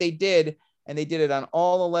did what they did, and they did it on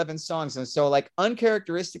all 11 songs. And so like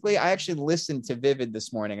uncharacteristically, I actually listened to Vivid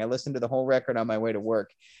this morning. I listened to the whole record on my way to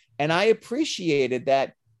work, and I appreciated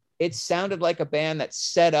that it sounded like a band that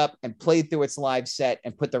set up and played through its live set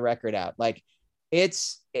and put the record out. Like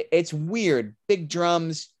it's weird, big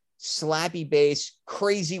drums, slappy bass,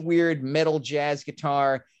 crazy weird metal jazz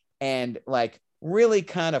guitar, and like really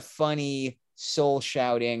kind of funny soul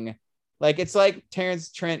shouting. Like it's like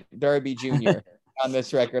Terrence Trent D'Arby Jr. on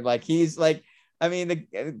this record. Like he's like, I mean,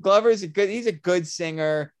 Glover's he's a good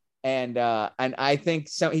singer, and I think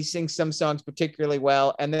he sings some songs particularly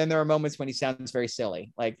well. And then there are moments when he sounds very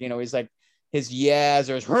silly. Like, you know, he's like his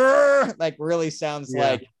yas or his like really sounds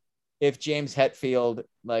like if James Hetfield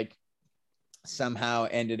like somehow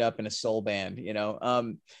ended up in a soul band, you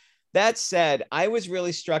know. That said, I was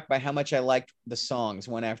really struck by how much I liked the songs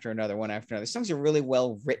one after another. The songs are really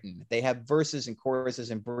well written. They have verses and choruses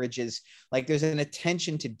and bridges. Like there's an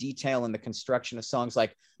attention to detail in the construction of songs.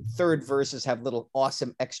 Like third verses have little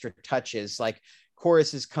awesome extra touches. Like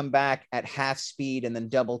choruses come back at half speed and then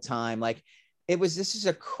double time. Like this is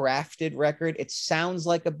a crafted record. It sounds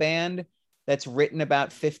like a band that's written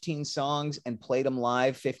about 15 songs and played them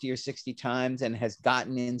live 50 or 60 times and has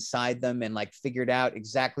gotten inside them and like figured out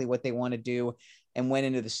exactly what they want to do and went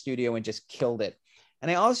into the studio and just killed it. And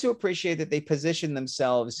I also appreciate that they position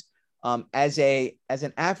themselves as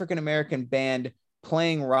an African-American band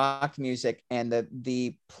playing rock music, and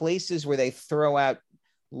the places where they throw out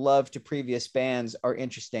love to previous bands are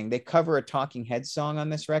interesting. They cover a Talking Heads song on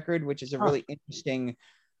this record, which is a really interesting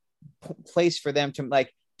place for them to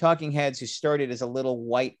like. Talking Heads, who started as a little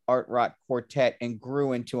white art rock quartet and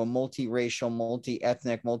grew into a multiracial,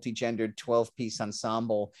 multi-ethnic, multi-gendered 12-piece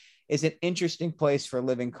ensemble, is an interesting place for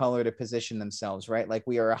Living Color to position themselves, right? Like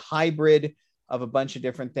we are a hybrid of a bunch of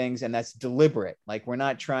different things, and that's deliberate. Like we're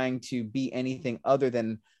not trying to be anything other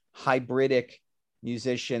than hybridic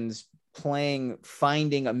musicians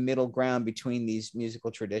finding a middle ground between these musical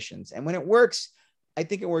traditions. And when it works, I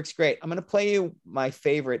think it works great. I'm going to play you my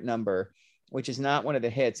favorite number, which is not one of the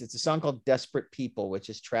hits. It's a song called Desperate People, which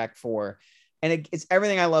is track 4. And it's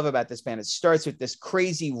everything I love about this band. It starts with this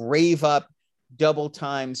crazy rave up double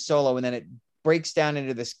time solo, and then it breaks down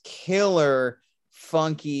into this killer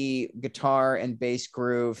funky guitar and bass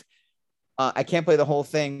groove. I can't play the whole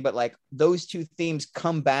thing, but like those two themes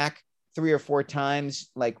come back 3 or 4 times,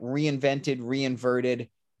 like reinvented, reinverted.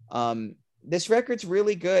 This record's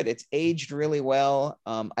really good. It's aged really well.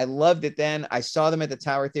 I loved it then. I saw them at the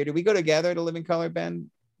Tower Theater. Did we go together to Living Color, Ben?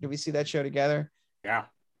 Did we see that show together? Yeah.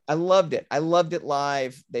 I loved it. I loved it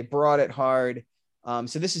live. They brought it hard.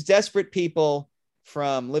 So this is Desperate People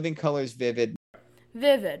from Living Color's Vivid.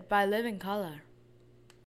 Vivid by Living Color.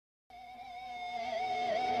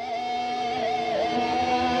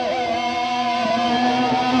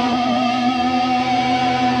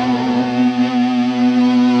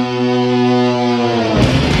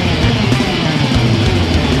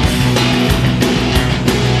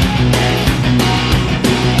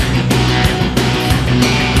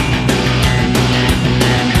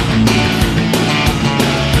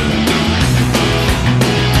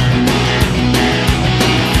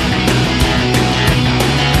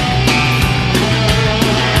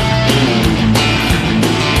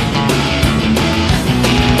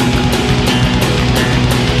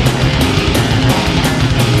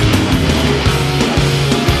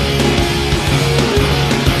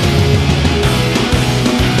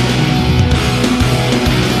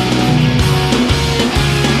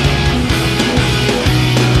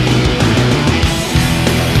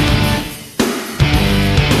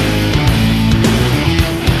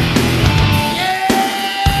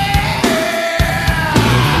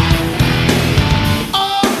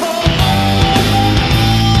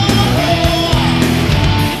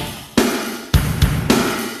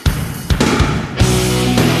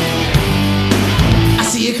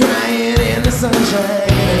 on the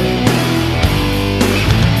train.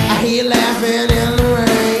 I hear you laughing in the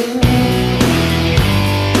rain.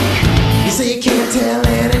 You say you can't tell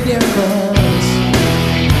any difference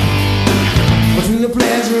between the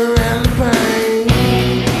pleasure and the pain.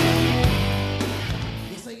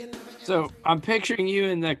 You say you never So I'm picturing you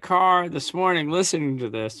in the car this morning listening to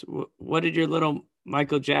this. What did your little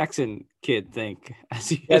Michael Jackson kid think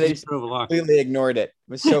as Yeah, you they drove along? completely ignored it.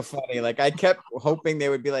 It was so funny. Like I kept hoping they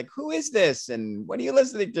would be like, "Who is this?" and "What are you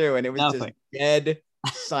listening to?" And it was Nothing. just dead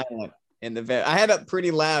silent in the van. I had it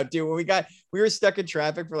pretty loud too. When we were stuck in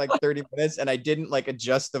traffic for like 30 minutes, and I didn't like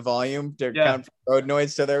adjust the volume to Yeah. account for road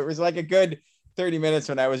noise. So there was like a good 30 minutes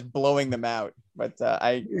when I was blowing them out. But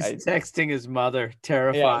I He's texting his mother, yeah,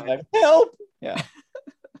 terrified. like, help. Yeah.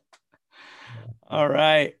 All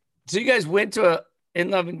right. So you guys went to a In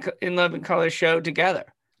Love and Color show together.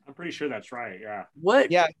 I'm pretty sure that's right. Yeah. What?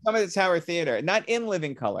 Yeah, some of the Tower Theater, not in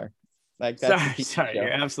living color. Like that's the TV Sorry, show.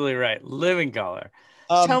 you're absolutely right. Living Color.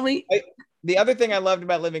 Um, Tell me. The other thing I loved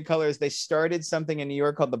about Living Color is they started something in New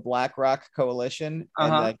York called the Black Rock Coalition,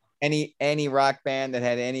 and Uh-huh. like any rock band that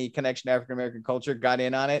had any connection to African American culture got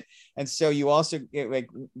in on it. And so you also like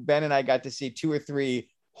Ben and I got to see 2 or 3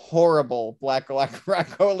 horrible Black Rock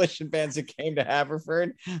Coalition bands that came to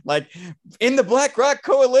Haverford, like in the Black Rock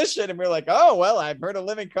Coalition, and we're like, oh well, I've heard of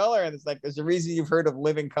Living Color, and it's like there's a reason you've heard of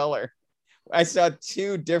Living Color. I saw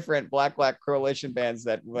 2 different Black Coalition bands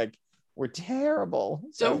that like were terrible.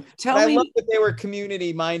 So but tell I me. love that they were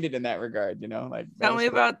community minded in that regard. You know, like that Tell was me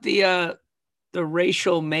cool. about the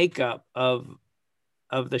racial makeup of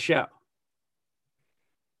the show.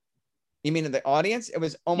 You mean in the audience? It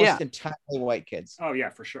was almost Yeah. entirely white kids. Oh yeah,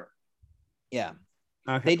 for sure. Yeah.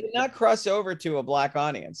 Okay. They did not cross over to a black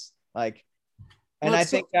audience. Like, and Well, I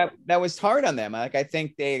so- think that was hard on them. Like, I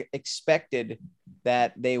think they expected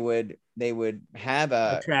that they would have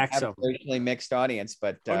Attract have a some. racially mixed audience.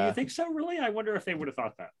 But Oh, do you think so? Really? I wonder if they would have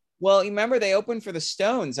thought that. well, you remember they opened for the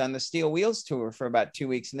Stones on the Steel Wheels tour for about 2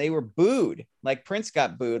 weeks, and they were booed. Like Prince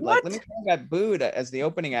got booed. Like What? Lemmy Kilmister got booed as the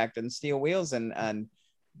opening act in Steel Wheels, and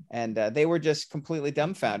they were just completely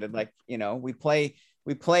dumbfounded. Like, you know, we play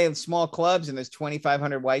in small clubs, and there's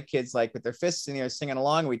 2,500 white kids like with their fists in the air singing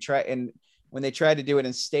along. And when they tried to do it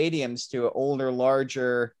in stadiums to older,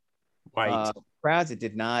 larger White. crowds, it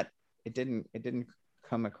didn't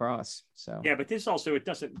come across. So Yeah, but this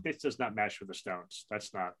does not match with the Stones.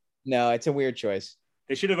 That's not. no, it's a weird choice.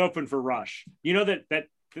 They should have opened for Rush. You know that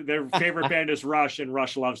their favorite band is Rush, and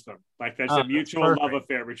Rush loves them. Like that's Oh, a that's mutual perfect. love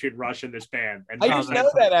affair between Rush and this band. And I didn't know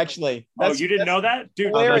that actually. Oh, you didn't know that, dude?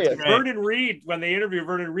 hilarious. Vernon Reed, when they interviewed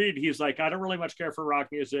Vernon Reed, he's like, I don't really much care for rock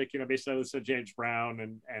music. You know, basically listen to James Brown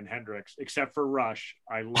and Hendrix, except for Rush.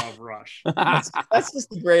 I love Rush. That's just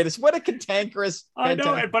the greatest. What a cantankerous. I know,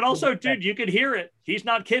 fantastic- but also, dude, you could hear it. He's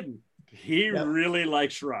not kidding. He Yep. really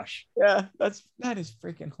likes Rush. Yeah, that is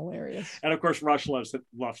freaking hilarious. And of course, Rush loves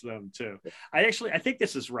them too. I think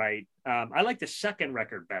this is right. I like the second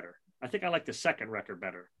record better. I think I like the second record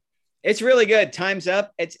better. It's really good. Time's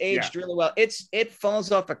Up. It's aged Yeah. really well. It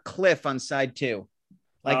falls off a cliff on side 2.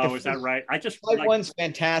 Like Is that right? I just Side like, 1's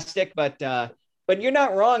fantastic, but you're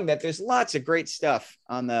not wrong that there's lots of great stuff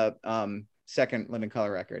on the second Living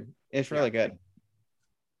Color record. It's really good.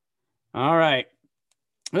 All right.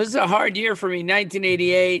 This is a hard year for me.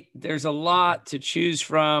 1988. There's a lot to choose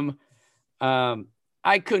from.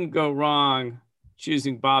 I couldn't go wrong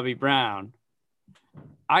choosing Bobby Brown.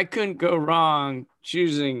 I couldn't go wrong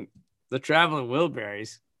choosing the Traveling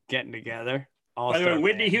Wilburys getting together. by the way,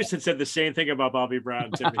 Whitney Houston said the same thing about Bobby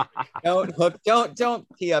Brown to me. Don't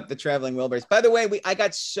tee up the Traveling Wilburys. By the way, I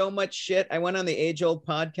got so much shit. I went on the Age Old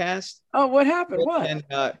podcast. Oh, what happened? What? And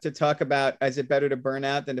to talk about, is it better to burn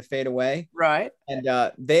out than to fade away? Right. And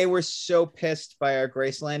they were so pissed by our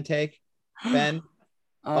Graceland take, Ben.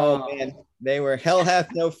 Oh man, they were hell hath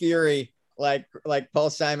no fury, like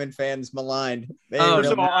Paul Simon fans maligned.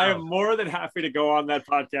 First of all, I am more than happy to go on that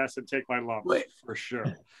podcast and take my lumps for sure.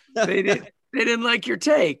 They didn't like your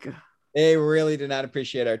take. They really did not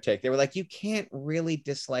appreciate our take. They were like, you can't really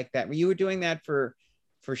dislike that. You were doing that for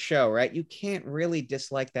show, right? You can't really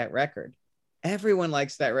dislike that record. Everyone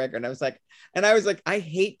likes that record. And I was like, I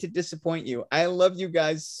hate to disappoint you. I love you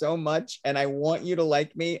guys so much, and I want you to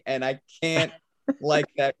like me, and I can't like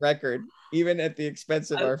that record, even at the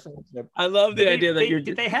expense of our friendship. I love the idea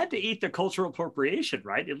that they had to eat the cultural appropriation,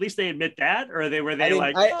 right? At least they admit that, or they were I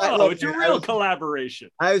like, look, it's a I real was- collaboration.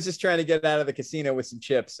 I was just trying to get out of the casino with some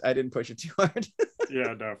chips. I didn't push it too hard.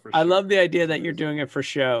 Yeah, no, for sure. I love the idea that you're doing it for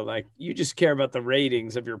show. Like you just care about the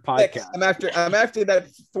ratings of your podcast. I'm after that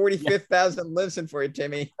 45,000 listen for you,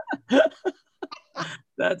 Timmy.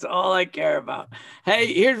 That's all I care about.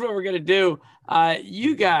 Hey, here's what we're gonna do.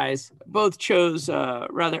 You guys both chose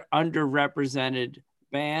rather underrepresented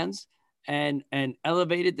bands and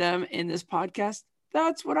elevated them in this podcast.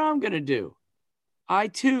 That's what I'm gonna do. I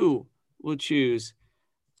too will choose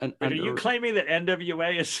an. But are you claiming that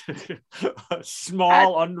NWA is a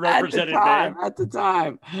small, unrepresented band? At the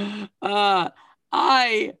time,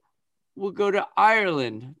 I will go to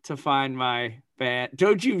Ireland to find my band.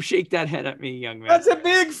 Don't you shake that head at me, young man. That's a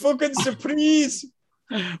big fucking surprise.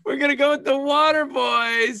 We're gonna go with the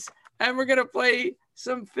Waterboys, and we're gonna play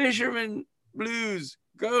some Fisherman Blues.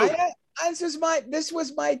 Go. This was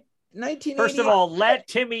my 1980. First of all, let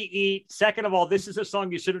Timmy eat. Second of all, this is a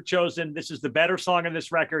song you should have chosen. This is the better song on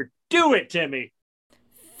this record. Do it, Timmy.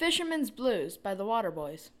 Fisherman's Blues by the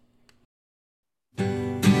Waterboys.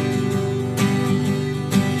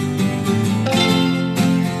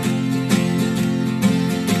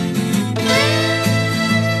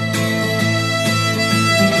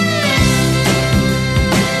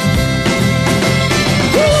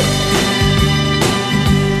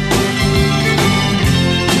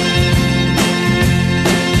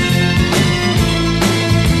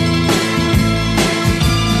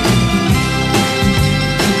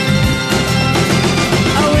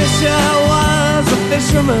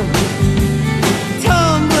 Fisherman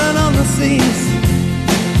tumbling on the seas,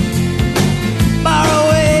 far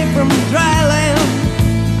away from dry land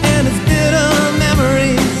and its bitter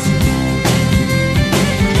memories,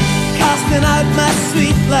 casting out my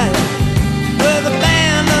sweet life with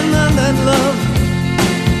abandon and love.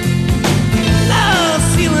 Love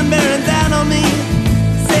ceiling bearing down on me,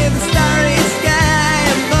 save the starry sky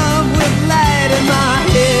above with light in my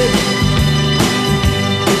head,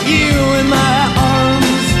 you in my arms.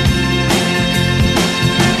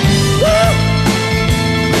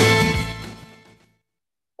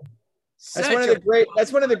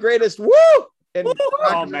 That's one of the greatest woo in rock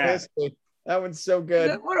and roll history. That one's so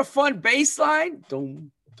good. What a fun bass line.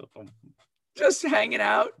 Just hanging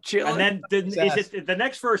out, chilling. And then the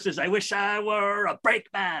next verse is, I wish I were a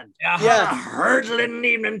brakeman. Yeah. A hurdling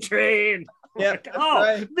evening train. Yeah.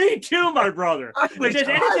 Right. Me too, my brother. If wish there's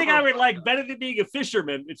anything I would like better than being a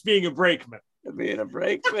fisherman, it's being a brakeman. Being a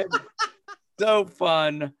brakeman. So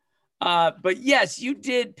fun. But yes, you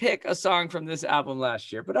did pick a song from this album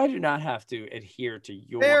last year, but I do not have to adhere to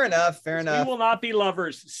your. Fair enough. We Will Not Be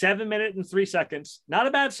Lovers, 7 minutes and 3 seconds. Not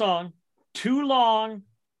a bad song. Too long.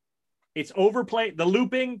 It's overplayed. The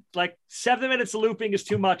looping, like 7 minutes of looping is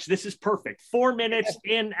too much. This is perfect. 4 minutes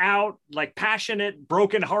in, out, like passionate,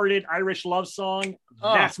 broken-hearted Irish love song.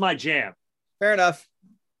 That's my jam. Fair enough.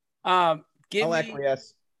 Give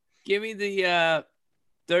me the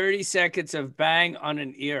 30 seconds of Bang on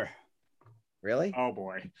an Ear. Really? Oh,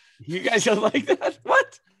 boy. You guys don't like that?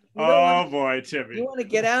 What? Oh, boy, Timmy. You want to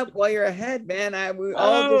get out while you're ahead, man.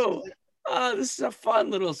 This is a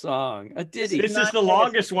fun little song. A ditty. This is the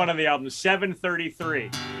longest one on the album,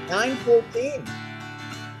 7:33. 9:14.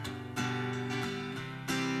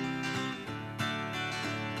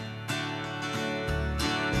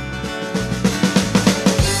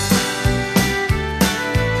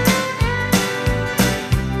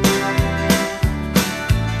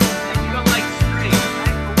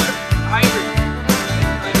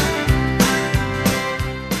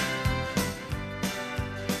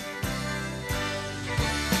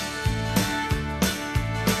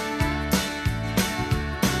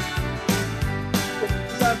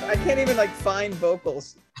 I can't even find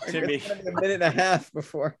vocals. Timmy. It's been a minute and a half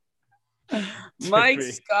before. Mike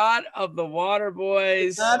Scott of the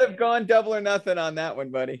Waterboys. Not have gone double or nothing on that one,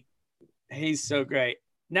 buddy. He's so great.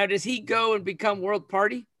 Now, does he go and become World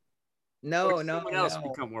Party? No. Someone else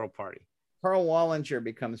become World Party. Carl Wallinger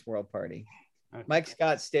becomes World Party. Okay. Mike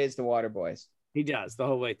Scott stays the Waterboys. He does the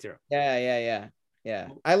whole way through. Yeah.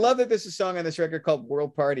 I love that there's a song on this record called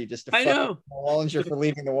World Party just to fuck Carl Wallinger for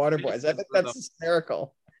leaving the Waterboys. I think that's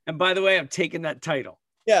hysterical. And by the way, I'm taking that title.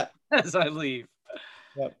 Yeah. As I leave.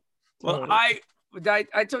 Yep. Well, I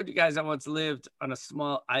told you guys I once lived on a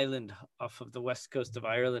small island off of the west coast of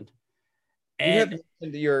Ireland. And you have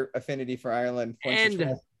mentioned your affinity for Ireland.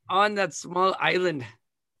 And on that small island,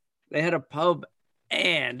 they had a pub.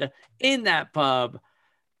 And in that pub,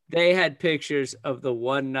 they had pictures of the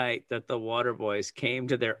one night that the Waterboys came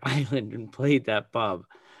to their island and played that pub.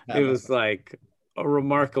 It was like a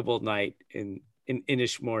remarkable night in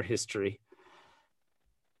Inishmore history.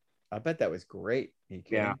 I bet that was great.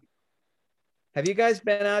 Yeah. Have you guys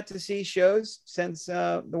been out to see shows since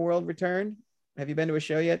the world returned? Have you been to a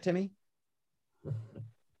show yet, Timmy?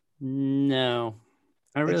 No.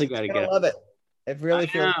 I really got to go. I love it. It really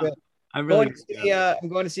feels good. I'm going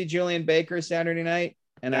to see Julian Baker Saturday night.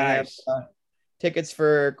 and I have tickets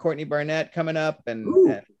for Courtney Barnett coming up,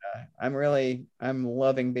 and I'm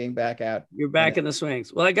loving being back out. You're back in the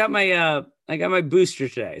swings. Well, I got my booster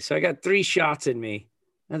today, so I got 3 shots in me.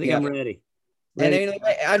 I think I'm ready. And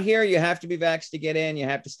anyway, out here, you have to be vaxxed to get in. You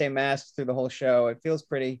have to stay masked through the whole show. It feels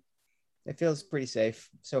pretty safe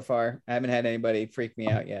so far. I haven't had anybody freak me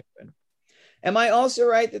out yet. But am I also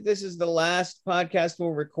right that this is the last podcast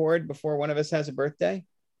we'll record before one of us has a birthday?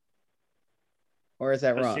 Or is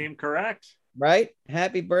that wrong? Seem correct. Right?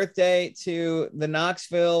 Happy birthday to the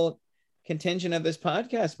Knoxville contingent of this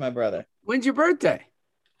podcast, my brother. When's your birthday?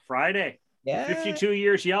 Friday. Yeah. 52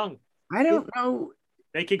 years young. I don't know.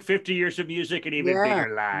 Making 50 years of music and even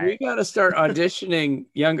bigger live. We got to start auditioning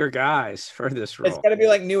younger guys for this role. It's got to be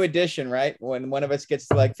like New Edition, right? When one of us gets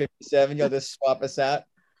to like 57, you'll just swap us out.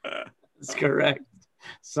 That's correct.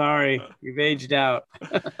 Sorry, we've aged out.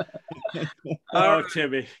 Oh,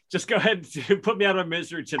 Timmy, just go ahead and put me out of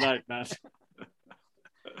misery tonight, man.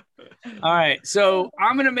 All right, so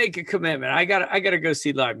I'm gonna make a commitment. I gotta go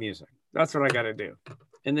see live music. That's what I gotta do.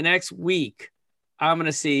 In the next week, I'm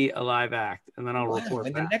gonna see a live act, and then I'll report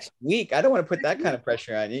in back. the next week. I don't want to put that kind of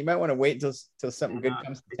pressure on you. You might want to wait until something good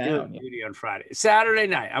comes to town. Duty on Friday, Saturday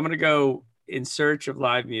night. I'm gonna go in search of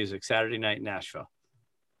live music. Saturday night in Nashville.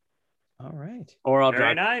 All right. Or I'll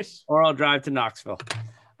Very drive. nice. Or I'll drive to Knoxville.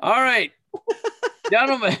 All right,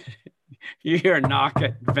 gentlemen. You hear a knock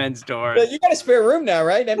at Ben's door. But you got a spare room now,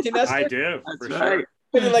 right? Empty nester? I do. That's for right. sure.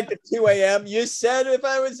 Maybe like the 2 a.m. You said if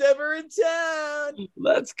I was ever in town.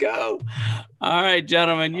 Let's go. All right,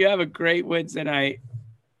 gentlemen. You have a great Wednesday night.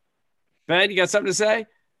 Ben, you got something to say?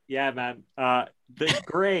 Yeah, man. The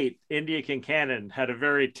great India Kincannon had a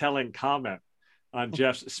very telling comment on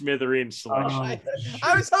Jeff's Smithereens selection.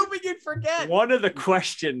 I was hoping you'd forget. One of the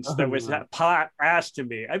questions that was asked to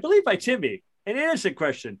me, I believe by Timmy, an innocent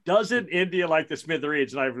question, doesn't India like the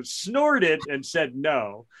Smithereens? And I snorted and said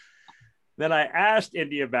no. Then I asked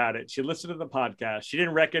India about it. She listened to the podcast. She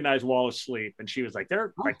didn't recognize Wall of Sleep. And she was like,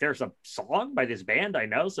 there's a song by this band I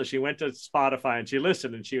know. So she went to Spotify and she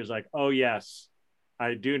listened and she was like, oh, yes,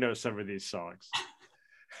 I do know some of these songs.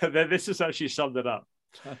 And then this is how she summed it up.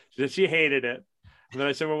 She hated it. And then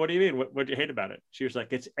I said, well, what do you mean? What do you hate about it? She was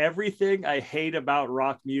like, it's everything I hate about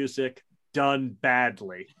rock music done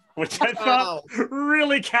badly, which I thought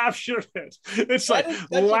really captured it. It's like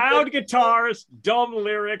loud guitars, dumb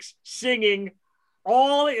lyrics, singing,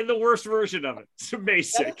 all in the worst version of it. It's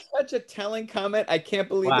amazing. That is such a telling comment. I can't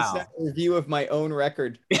believe it's not a review of my own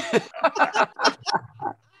record.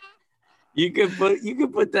 You could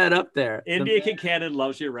put that up there. India Kincannon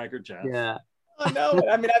loves your record, Jeff. Yeah. Oh, no.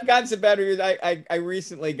 I mean, I've gotten some bad reviews. I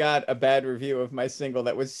recently got a bad review of my single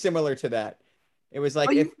that was similar to that. It was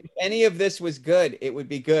like, if any of this was good, it would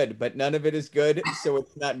be good, but none of it is good, so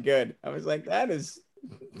it's not good. I was like, that is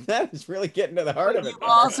really getting to the heart of it. You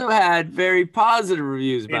also had very positive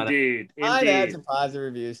reviews about it. I had some positive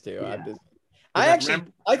reviews too. Yeah.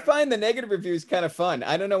 I find the negative reviews kind of fun.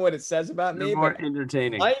 I don't know what it says about me, more but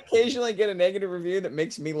entertaining. I occasionally get a negative review that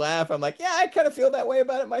makes me laugh. I'm like, yeah, I kind of feel that way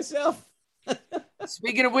about it myself.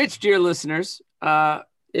 Speaking of which, dear listeners,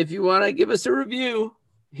 if you want to give us a review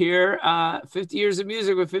here, 50 Years of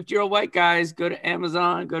Music with 50-Year-Old White Guys, go to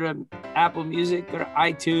Amazon, go to Apple Music, go to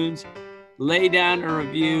iTunes, lay down a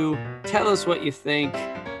review, tell us what you think,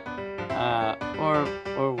 or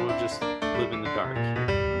we'll just live in the dark.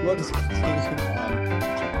 We'll just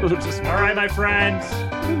all right, my friends.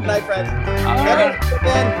 Night, friends. All right.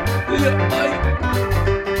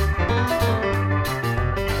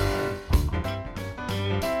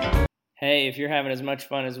 Hey, if you're having as much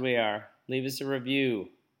fun as we are, leave us a review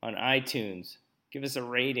on iTunes. Give us a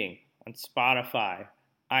rating on Spotify,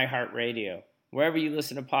 iHeartRadio. Wherever you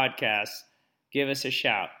listen to podcasts, give us a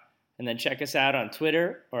shout. And then check us out on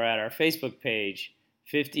Twitter or at our Facebook page,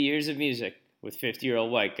 50 Years of Music with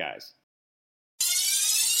 50-Year-Old White Guys.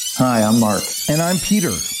 Hi, I'm Mark. And I'm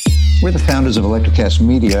Peter. We're the founders of Electrocast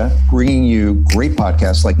Media, bringing you great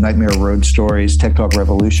podcasts like Nightmare Road Stories, Tech Talk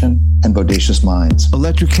Revolution, and Bodacious Minds.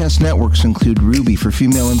 Electrocast networks include Ruby for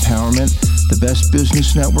female empowerment, the Best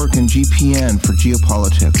Business Network, and GPN for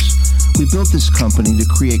geopolitics. We built this company to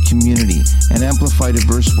create community and amplify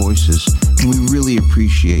diverse voices, and we really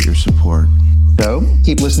appreciate your support. So,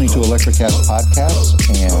 keep listening to Electrocast podcasts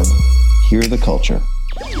and hear the culture.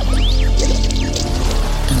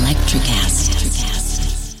 Electrocast.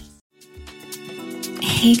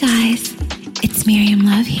 Hey guys, it's Miriam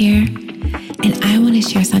Love here, and I want to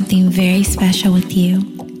share something very special with you.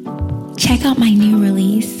 Check out my new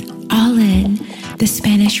release, All In, the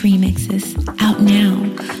Spanish remixes, out now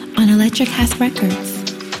on Electrocast Records.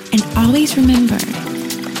 And always remember,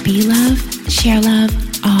 be love, share love,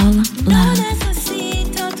 all love.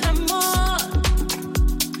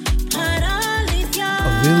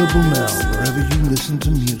 Available now wherever you listen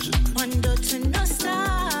to music.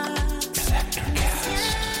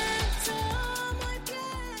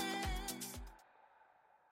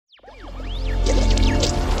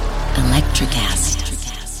 Electricast.